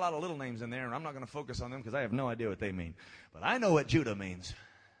know there's a lot of little names in there, and I'm not going to focus on them because I have no idea what they mean. But I know what Judah means.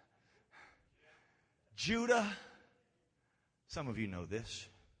 Judah, some of you know this,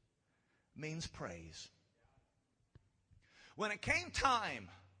 means praise. When it came time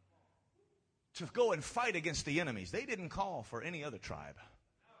to go and fight against the enemies, they didn't call for any other tribe.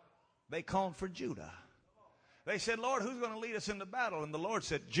 They called for Judah. They said, Lord, who's going to lead us into battle? And the Lord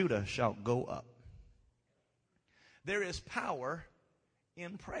said, Judah shall go up. There is power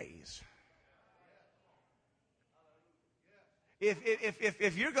in praise.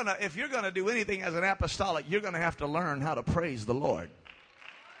 If you're gonna do anything as an apostolic, you're going to have to learn how to praise the Lord.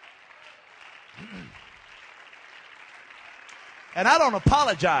 And I don't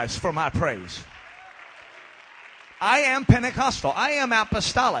apologize for my praise. I am Pentecostal. I am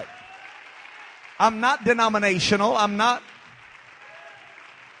apostolic. I'm not denominational. I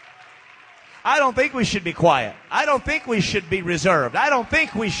don't think we should be quiet. I don't think we should be reserved. I don't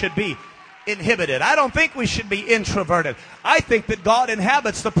think we should be inhibited. I don't think we should be introverted. I think that God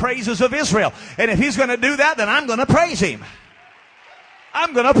inhabits the praises of Israel. And if He's going to do that, then I'm going to praise Him.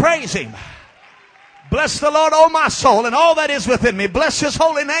 I'm going to praise Him. Bless the Lord, O my soul, and all that is within me. Bless His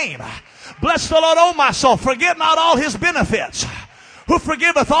holy name. Bless the Lord, O my soul. Forget not all His benefits. Who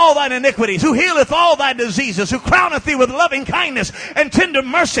forgiveth all thine iniquities, who healeth all thy diseases, who crowneth thee with loving kindness and tender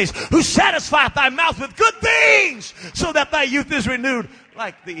mercies, who satisfieth thy mouth with good things, so that thy youth is renewed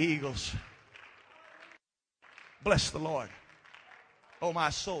like the eagles. Bless the Lord, O my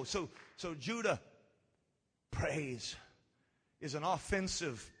soul. So Judah, praise is an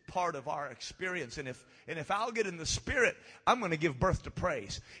offensive part of our experience. And if I'll get in the Spirit, I'm going to give birth to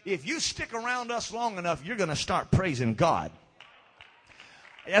praise. If you stick around us long enough, you're going to start praising God.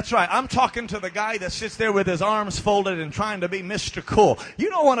 That's right. I'm talking to the guy that sits there with his arms folded and trying to be Mr. Cool. You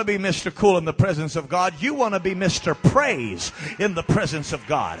don't want to be Mr. Cool in the presence of God. You want to be Mr. Praise in the presence of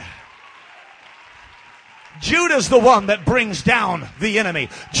God. Judah's the one that brings down the enemy.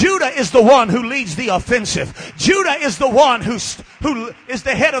 Judah is the one who leads the offensive. Judah is the one who is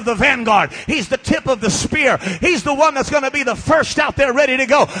the head of the vanguard. He's the tip of the spear. He's the one that's going to be the first out there ready to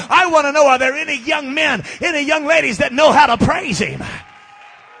go. I want to know, are there any young men, any young ladies that know how to praise Him?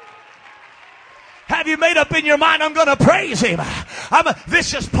 Have you made up in your mind, I'm going to praise Him?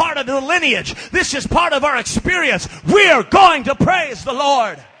 This is part of the lineage. This is part of our experience. We're going to praise the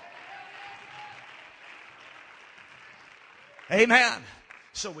Lord. Amen.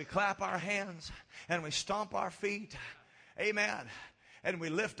 So we clap our hands and we stomp our feet. Amen. And we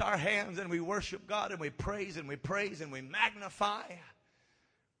lift our hands and we worship God and we praise and we praise and we magnify.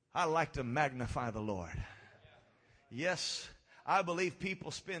 I like to magnify the Lord. Yes, I believe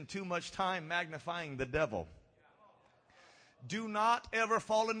people spend too much time magnifying the devil. Do not ever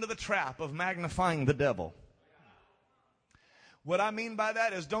fall into the trap of magnifying the devil. What I mean by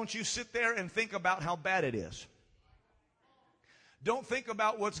that is, don't you sit there and think about how bad it is. Don't think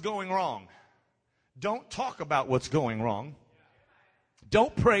about what's going wrong. Don't talk about what's going wrong.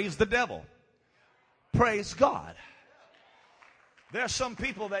 Don't praise the devil. Praise God. There are some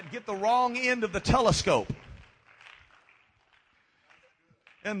people that get the wrong end of the telescope.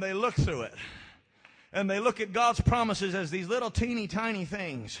 And they look through it. And they look at God's promises as these little teeny tiny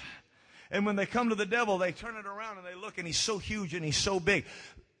things. And when they come to the devil, they turn it around and they look, and he's so huge and he's so big.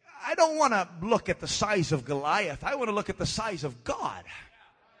 I don't want to look at the size of Goliath. I want to look at the size of God.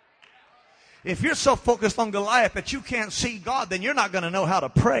 If you're so focused on Goliath that you can't see God, then you're not going to know how to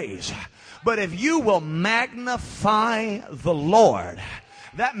praise. But if you will magnify the Lord,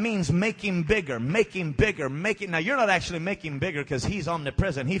 that means make Him bigger, make Him bigger, make it. Now, you're not actually making Him bigger because He's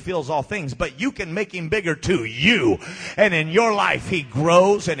omnipresent. He feels all things. But you can make Him bigger to you. And in your life, He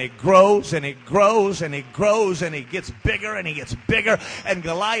grows and He grows and He grows and He grows and He gets bigger and He gets bigger. And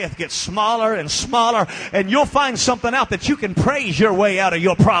Goliath gets smaller and smaller. And you'll find something out that you can praise your way out of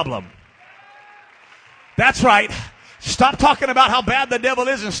your problem. That's right. Stop talking about how bad the devil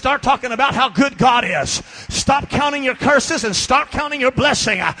is and start talking about how good God is. Stop counting your curses and start counting your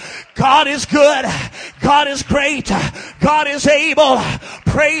blessing. God is good. God is great. God is able.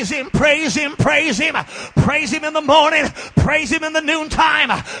 Praise Him, praise Him, praise Him. Praise Him in the morning. Praise Him in the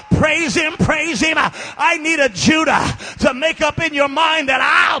noontime. Praise Him, praise Him. I need a Judah to make up in your mind that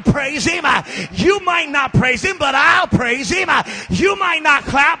I'll praise Him. You might not praise Him, but I'll praise Him. You might not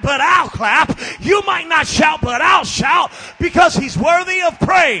clap, but I'll clap. You might not shout, but I'll shout. Because He's worthy of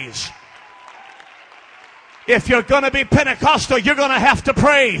praise. If you're going to be Pentecostal, you're going to have to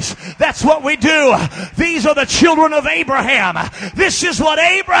praise. That's what we do. These are the children of Abraham. This is what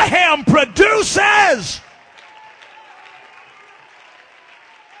Abraham produces.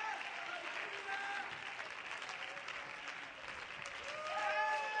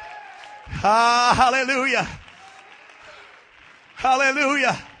 Hallelujah.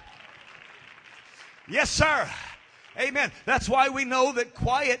 Hallelujah. Yes, sir. Amen. That's why we know that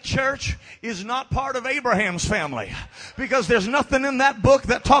quiet church is not part of Abraham's family. Because there's nothing in that book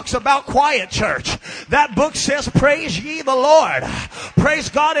that talks about quiet church. That book says, praise ye the Lord. Praise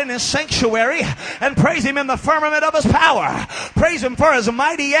God in His sanctuary and praise Him in the firmament of His power. Praise Him for His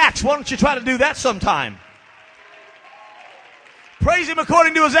mighty acts. Why don't you try to do that sometime? Praise Him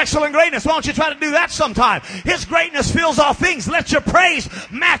according to His excellent greatness. Why don't you try to do that sometime? His greatness fills all things. Let your praise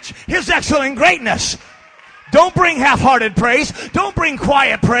match His excellent greatness. Don't bring half-hearted praise. Don't bring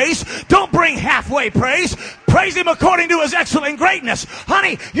quiet praise. Don't bring halfway praise. Praise Him according to His excellent greatness.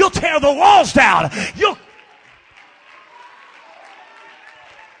 Honey, you'll tear the walls down.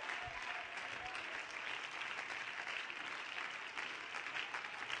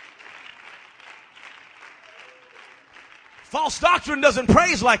 False doctrine doesn't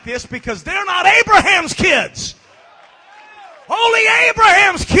praise like this because they're not Abraham's kids. Only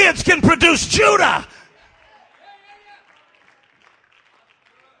Abraham's kids can produce Judah.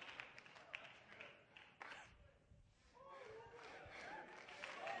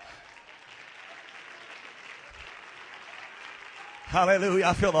 Hallelujah.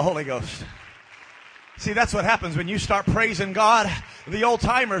 I feel the Holy Ghost. See, that's what happens when you start praising God. The old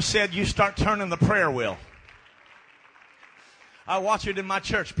timers said you start turning the prayer wheel. I watch it in my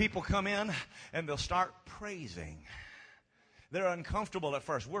church. People come in and they'll start praising. They're uncomfortable at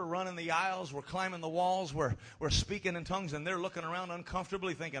first. We're running the aisles. We're climbing the walls. We're speaking in tongues, and they're looking around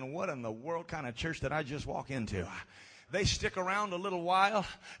uncomfortably thinking, what in the world kind of church did I just walk into? They stick around a little while,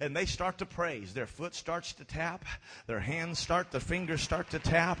 and they start to praise. Their foot starts to tap. Their fingers start to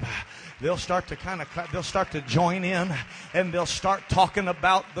tap. They'll start to they'll start to join in, and they'll start talking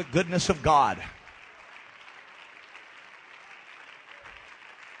about the goodness of God.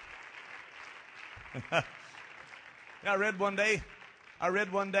 I read one day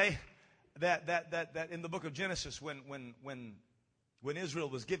that in the book of Genesis, when Israel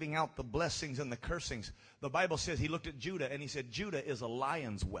was giving out the blessings and the cursings, the Bible says he looked at Judah and he said, Judah is a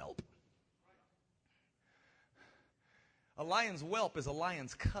lion's whelp. A lion's whelp is a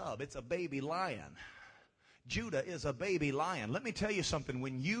lion's cub. It's a baby lion. Judah is a baby lion. Let me tell you something.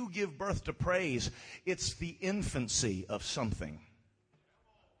 When you give birth to praise, it's the infancy of something.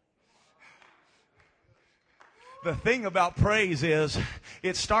 The thing about praise is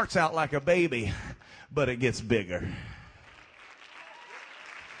it starts out like a baby, but it gets bigger.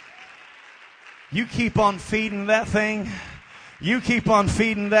 You keep on feeding that thing. You keep on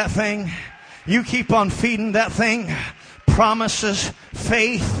feeding that thing. You keep on feeding that thing. Promises,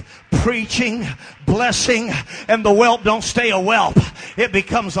 faith, preaching, blessing, and the whelp don't stay a whelp. It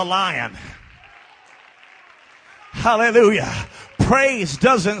becomes a lion. Hallelujah. Praise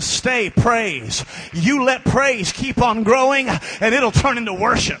doesn't stay praise. You let praise keep on growing and it'll turn into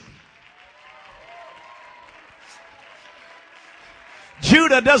worship.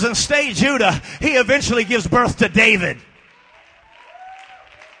 Judah doesn't stay Judah. He eventually gives birth to David.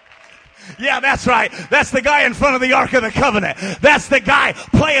 Yeah, that's right. That's the guy in front of the Ark of the Covenant. That's the guy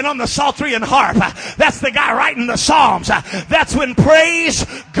playing on the psaltery and harp. That's the guy writing the Psalms. That's when praise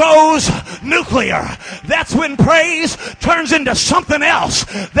goes nuclear. That's when praise turns into something else.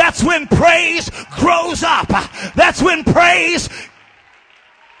 That's when praise grows up. That's when praise...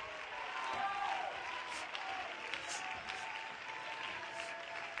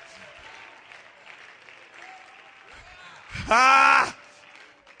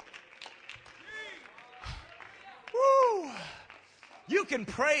 You can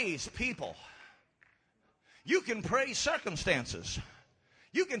praise people. You can praise circumstances.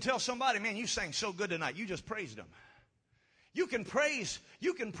 You can tell somebody, man, you sang so good tonight. You just praised them. You can praise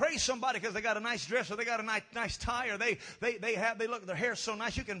somebody because they got a nice dress or they got a nice tie or they look, their hair's so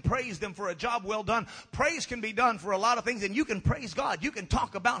nice. You can praise them for a job well done. Praise can be done for a lot of things, and you can praise God. You can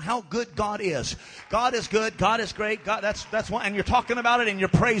talk about how good God is. God is good. God is great. God, that's one, and you're talking about it and you're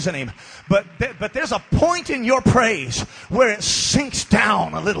praising Him. But there's a point in your praise where it sinks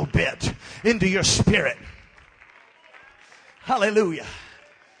down a little bit into your spirit. Hallelujah.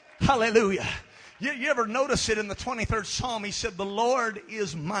 Hallelujah. You ever notice it in the 23rd Psalm? He said, the Lord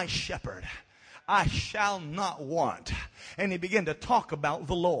is my shepherd. I shall not want. And he began to talk about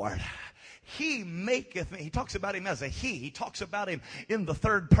the Lord. He maketh me. He talks about him as a he. He talks about him in the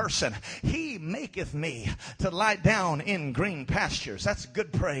third person. He maketh me to lie down in green pastures. That's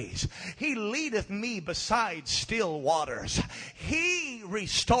good praise. He leadeth me beside still waters. He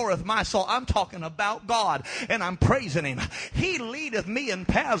restoreth my soul. I'm talking about God, and I'm praising Him. He leadeth me in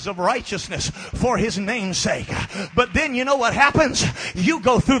paths of righteousness for His name's sake. But then you know what happens? You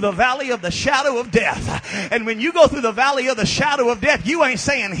go through the valley of the shadow of death. And when you go through the valley of the shadow of death, you ain't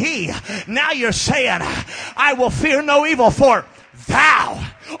saying he. Now you're saying, I will fear no evil, for Thou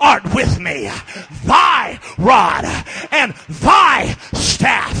art with me. Thy rod and Thy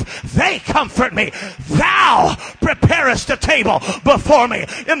staff, they comfort me. Thou preparest a table before me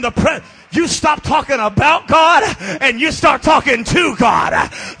in the presence. You stop talking about God and you start talking to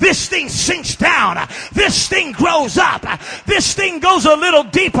God. This thing sinks down. This thing grows up. This thing goes a little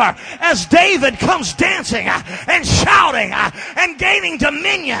deeper as David comes dancing and shouting and gaining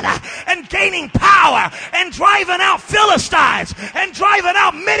dominion and gaining power and driving out Philistines and driving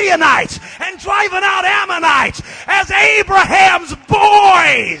out Midianites and driving out Ammonites as Abraham's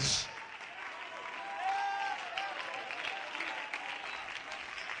boys.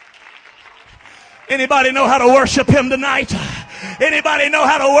 Anybody know how to worship Him tonight? Anybody know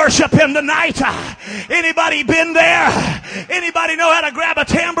how to worship Him tonight? Anybody been there? Anybody know how to grab a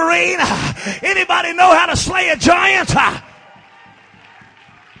tambourine? Anybody know how to slay a giant?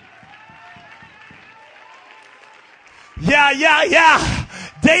 Yeah.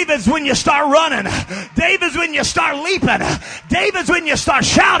 David's when you start running. David's when you start leaping. David's when you start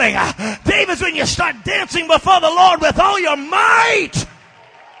shouting. David's when you start dancing before the Lord with all your might.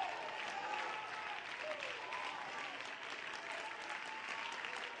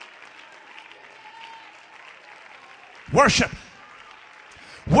 Worship.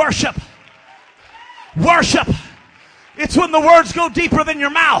 Worship. Worship. It's when the words go deeper than your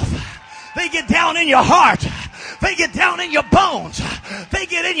mouth. They get down in your heart. They get down in your bones. They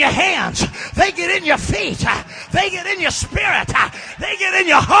get in your hands. They get in your feet. They get in your spirit. They get in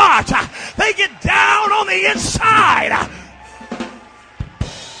your heart. They get down on the inside.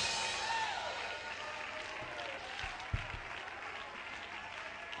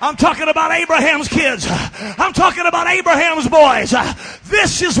 I'm talking about Abraham's kids. I'm talking about Abraham's boys.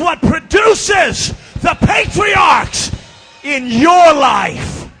 This is what produces the patriarchs in your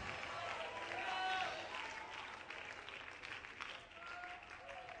life.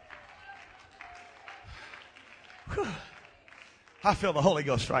 I feel the Holy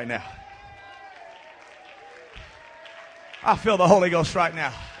Ghost right now. I feel the Holy Ghost right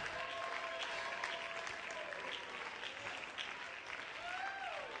now.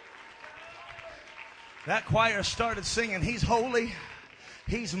 That choir started singing, He's holy,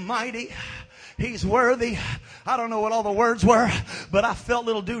 He's mighty, He's worthy. I don't know what all the words were, but I felt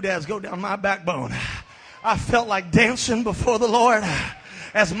little doodads go down my backbone. I felt like dancing before the Lord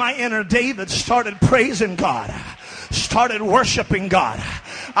as my inner David started praising God, started worshiping God.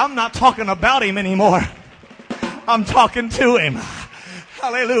 I'm not talking about Him anymore. I'm talking to Him.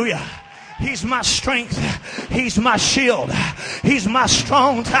 Hallelujah. He's my strength. He's my shield. He's my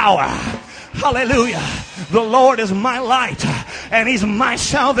strong tower. Hallelujah. The Lord is my light and He's my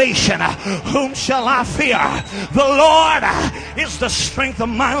salvation. Whom shall I fear? The Lord is the strength of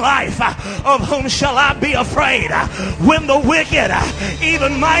my life. Of whom shall I be afraid? When the wicked,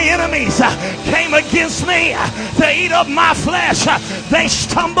 even my enemies, came against me to eat up my flesh, they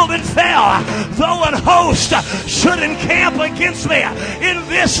stumbled and fell. Though an host should encamp against me, in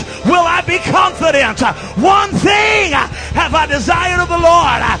this will I be confident. One thing have I desired of the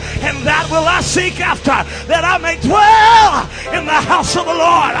Lord, and that will I seek after, that I may dwell in the house of the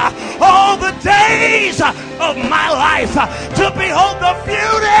Lord all the days of my life, to behold the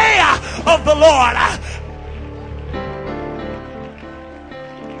beauty of the Lord.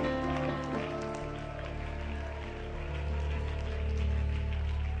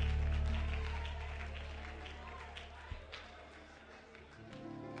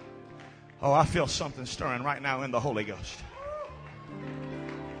 Oh, I feel something stirring right now in the Holy Ghost.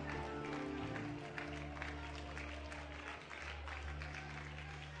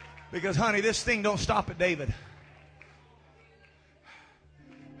 Because, honey, this thing don't stop at David.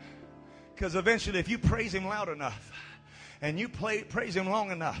 Because eventually, if you praise Him loud enough, and you praise Him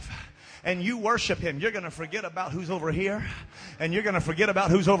long enough, and you worship Him, you're going to forget about who's over here, and you're going to forget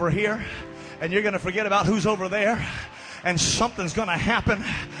about who's over here, and you're going to forget about who's over there, and something's going to happen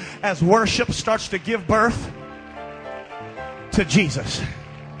as worship starts to give birth to Jesus.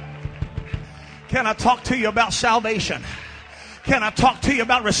 Can I talk to you about salvation? Can I talk to you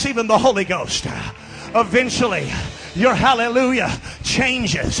about receiving the Holy Ghost? Eventually, your hallelujah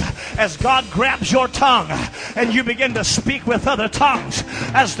changes as God grabs your tongue and you begin to speak with other tongues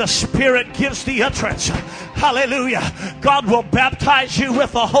as the Spirit gives the utterance. Hallelujah. God will baptize you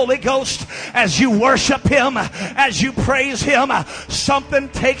with the Holy Ghost as you worship Him, as you praise Him. Something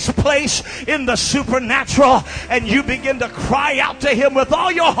takes place in the supernatural and you begin to cry out to Him with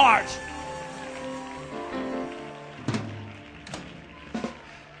all your heart.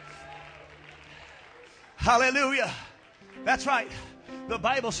 Hallelujah. That's right. The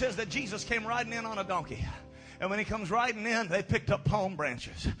Bible says that Jesus came riding in on a donkey. And when He comes riding in, they picked up palm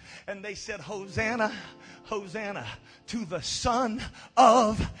branches. And they said, Hosanna, Hosanna to the Son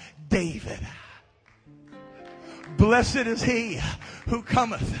of David. Blessed is He who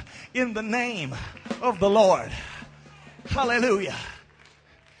cometh in the name of the Lord. Hallelujah.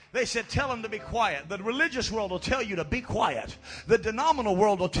 They said, tell him to be quiet. The religious world will tell you to be quiet. The denominational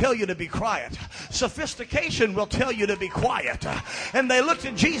world will tell you to be quiet. Sophistication will tell you to be quiet. And they looked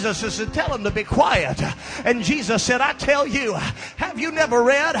at Jesus and said, tell him to be quiet. And Jesus said, I tell you, have you never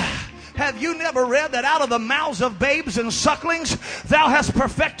read that out of the mouths of babes and sucklings thou hast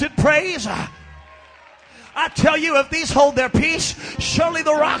perfected praise? I tell you, if these hold their peace, surely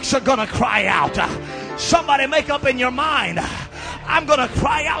the rocks are going to cry out. Somebody make up in your mind, I'm going to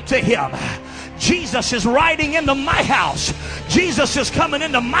cry out to Him. Jesus is riding into my house. Jesus is coming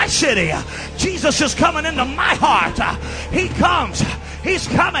into my city. Jesus is coming into my heart. He comes. He's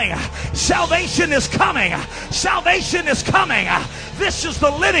coming. Salvation is coming. Salvation is coming. This is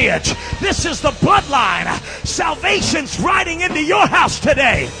the lineage. This is the bloodline. Salvation's riding into your house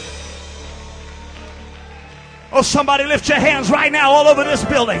today. Oh, somebody lift your hands right now all over this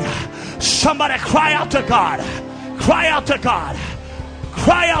building. Somebody cry out to God. Cry out to God.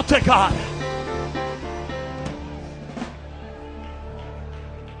 Cry out to God.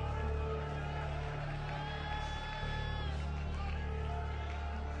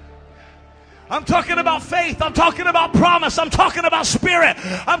 I'm talking about faith. I'm talking about promise. I'm talking about spirit.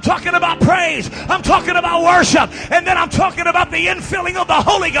 I'm talking about praise. I'm talking about worship. And then I'm talking about the infilling of the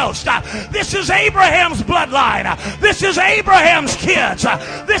Holy Ghost. This is Abraham's bloodline. This is Abraham's kids.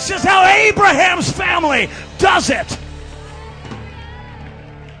 This is how Abraham's family does it.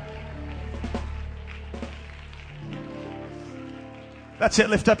 That's it.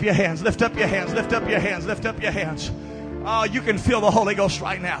 Lift up your hands. Lift up your hands. Lift up your hands. Lift up your hands. Oh, you can feel the Holy Ghost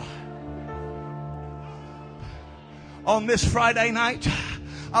right now. On this Friday night,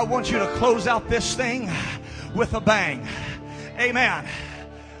 I want you to close out this thing with a bang. Amen.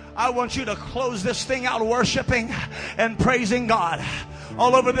 I want you to close this thing out worshiping and praising God.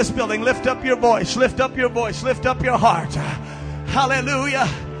 All over this building, lift up your voice, lift up your voice, lift up your heart. Hallelujah.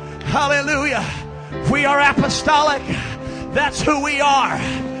 Hallelujah. We are apostolic. That's who we are.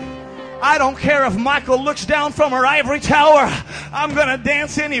 I don't care if Michael looks down from her ivory tower. I'm going to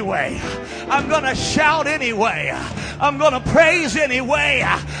dance anyway. I'm going to shout anyway. I'm going to praise anyway.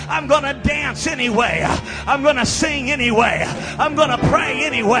 I'm going to dance anyway. I'm going to sing anyway. I'm going to pray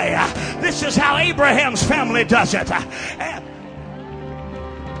anyway. This is how Abraham's family does it.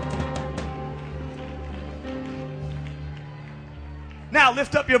 Now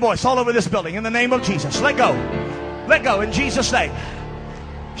lift up your voice all over this building in the name of Jesus. Let go. Let go in Jesus' name.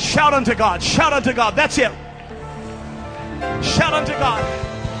 Shout unto God. Shout unto God. That's it. Shout unto God.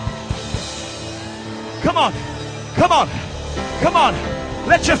 Come on. Come on. Come on.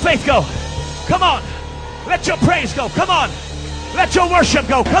 Let your faith go. Come on. Let your praise go. Come on. Let your worship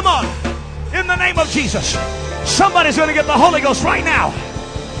go. Come on. In the name of Jesus. Somebody's going to get the Holy Ghost right now.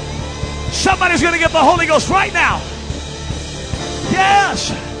 Somebody's going to get the Holy Ghost right now.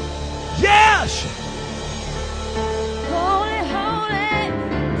 Yes. Yes.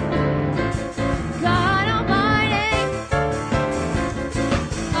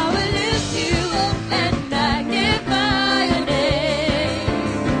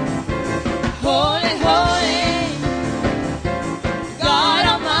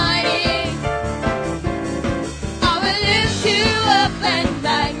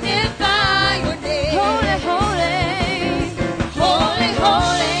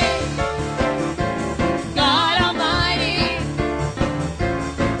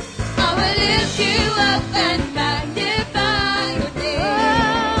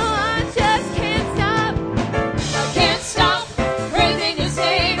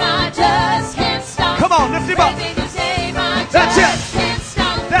 That's it.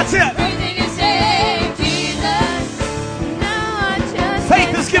 That's it.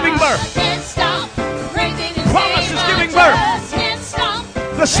 Faith is giving birth. Promise is giving birth.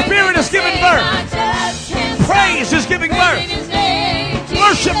 The Spirit is giving birth. Praise is giving birth.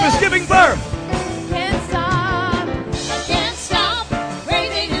 Worship is giving birth.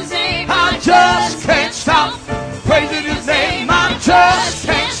 I just can't stop praising His name. I just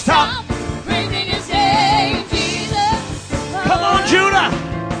can't stop. Judah,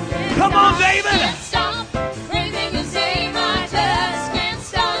 come on, David. Can't stop praising His name. I just can't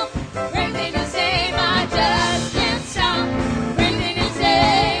stop praising His name. I just can't stop praising His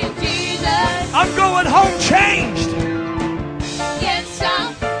name, Jesus. I'm going home changed. Can't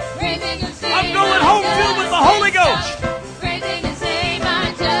stop praising His name.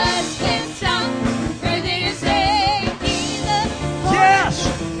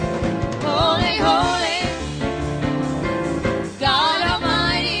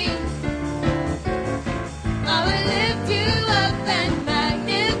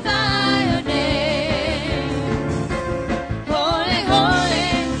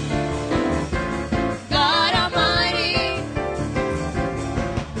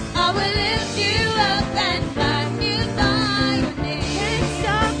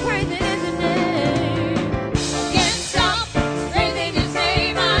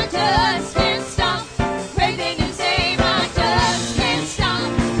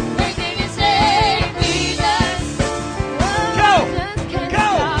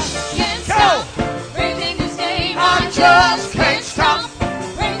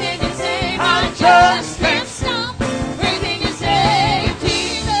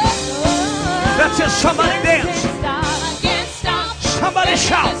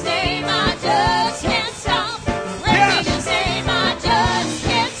 shout. His name I just can't stop. Yes. Praising His name I just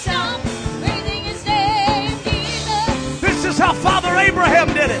can't stop. Praising His name, Jesus. This is how Father Abraham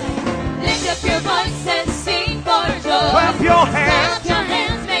did it. Lift up your voice and sing for joy. Clap your hands. Clap your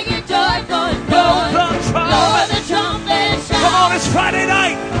hands, make it joyful Blow noise. the Blow trumpet. the trumpet and shout. Come on, it's Friday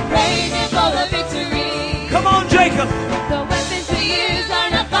night. Praising for the victory. Come on, Jacob. The weapons we use are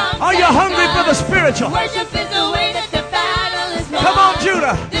not bombs. Are you and hungry for the guns. spiritual? Worship is the way that the battle is won. Come on,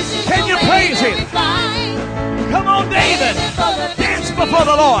 Judah. This is Can the you way praise that Him? we fight. Come on, David. Praising for the Dance victory. before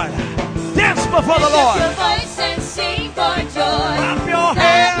the Lord. Dance before the Lift up Lord. your voice and sing for joy. Clap your Clap your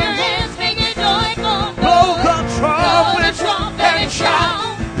hands. hands, make it joyful. Blow the Blow the trumpet trumpet and shout.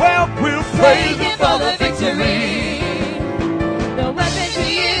 Well, we'll praise Praise Him Him for the victory. The weapons we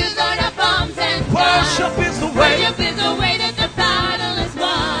use are not bombs and guns. Worship is the way. Worship is the way that the battle is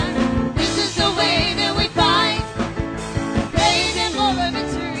won. This is the way that we fight. Praise Him for the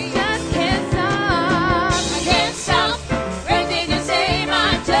victory. Just can't stop. I can't stop. Praising His name,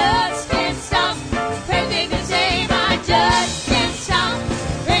 I just can't stop. Praising His name, I just can't stop.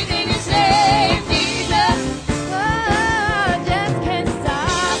 Praising His name, Jesus. Oh, just can't stop.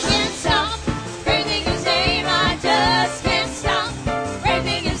 I can't stop. Praising His name, I just can't stop.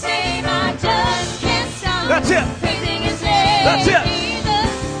 Praising His name, I just can't stop. That's it. Praising His name, That's it. Jesus.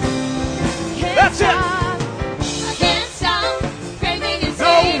 Can't That's it. stop. I can't stop. Praising His No,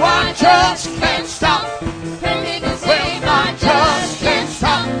 name, I I just just can't stop. Praising His Well, name, I I just can't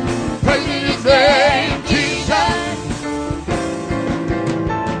stop. Praising His name, Jesus.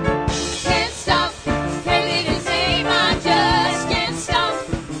 Can't stop. Praising His name, I just can't stop.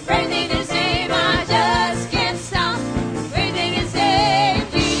 Praising His name, I just can't stop. Praising His name,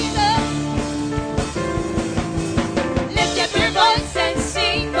 Jesus. Lift up your voice and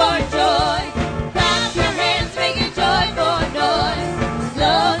sing for joy. Clap your hands, make a joyful noise.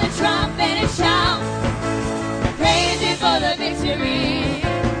 Blow the trumpet and shout. Praise Him for the victory.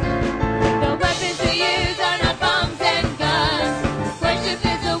 The weapons we use are not bombs and guns. Worship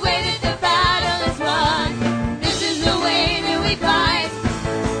is the way that the battle is won. This is the way that we fight.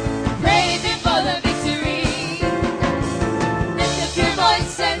 Praise Him for the victory. Lift up your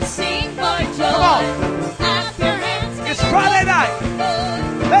voice and sing for joy. Come on. Clap your hands. make It's a Friday night. joyful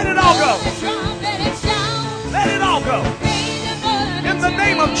noise. Let it all go. Blow the trumpet and shout. Let it all go. Praise Him for the In the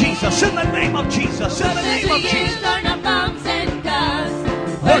name of victory. Jesus. In the name of Jesus. In the name of Jesus. Are not bombs and guns.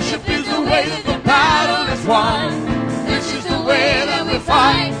 Worship is the way that the battle is won. This is the way that we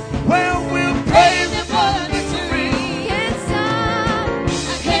fight. Well, we'll Praise praise Him for the victory. Can't stop.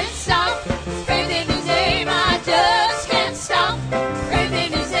 I can't stop. Praising His name, I just can't stop.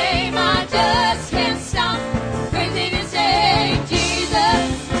 Praising His name, I just can't stop. Praising His name, Jesus.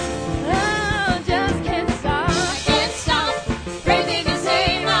 Oh, just can't stop. I can't stop. Praising His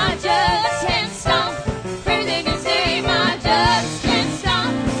name, I just can't stop. Praising His name, I just can't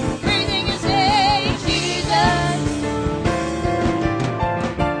stop. Praising His name, Jesus.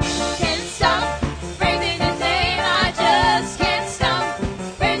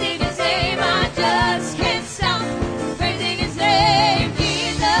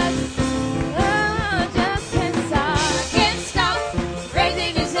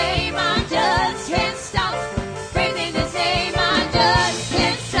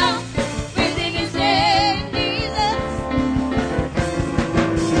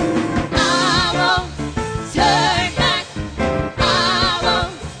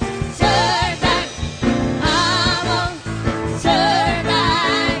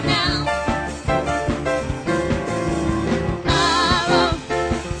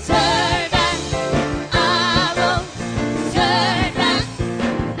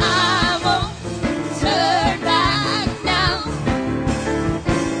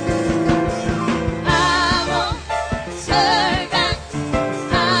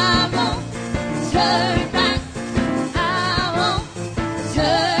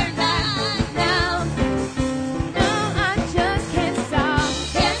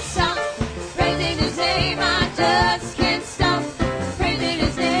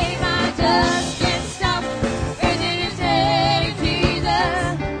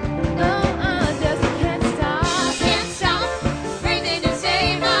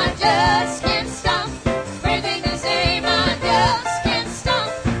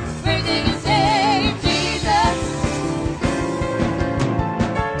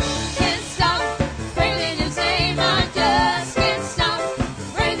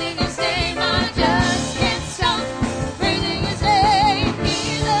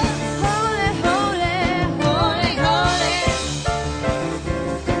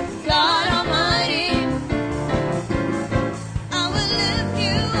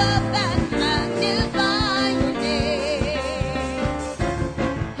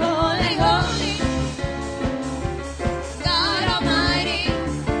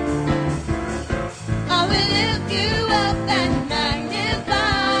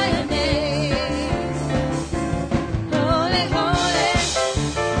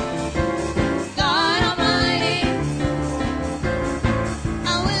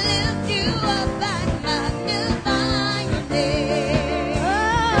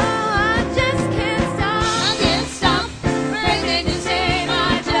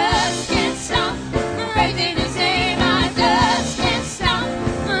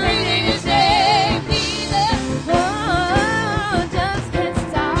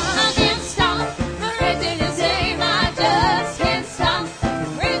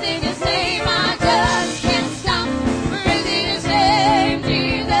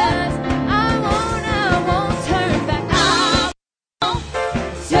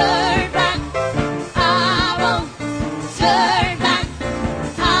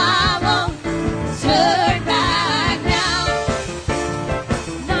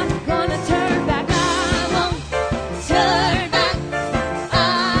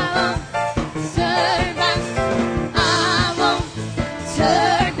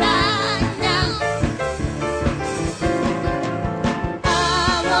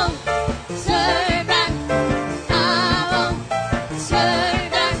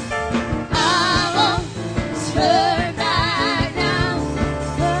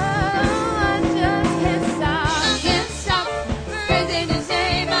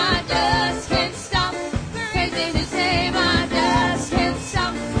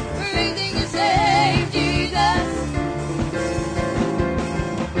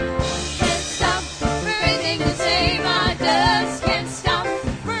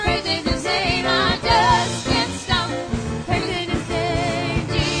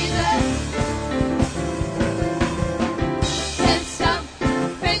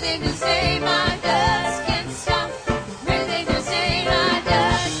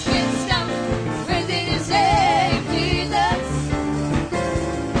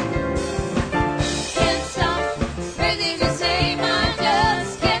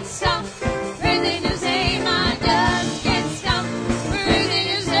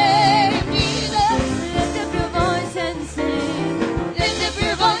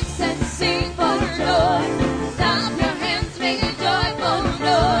 sing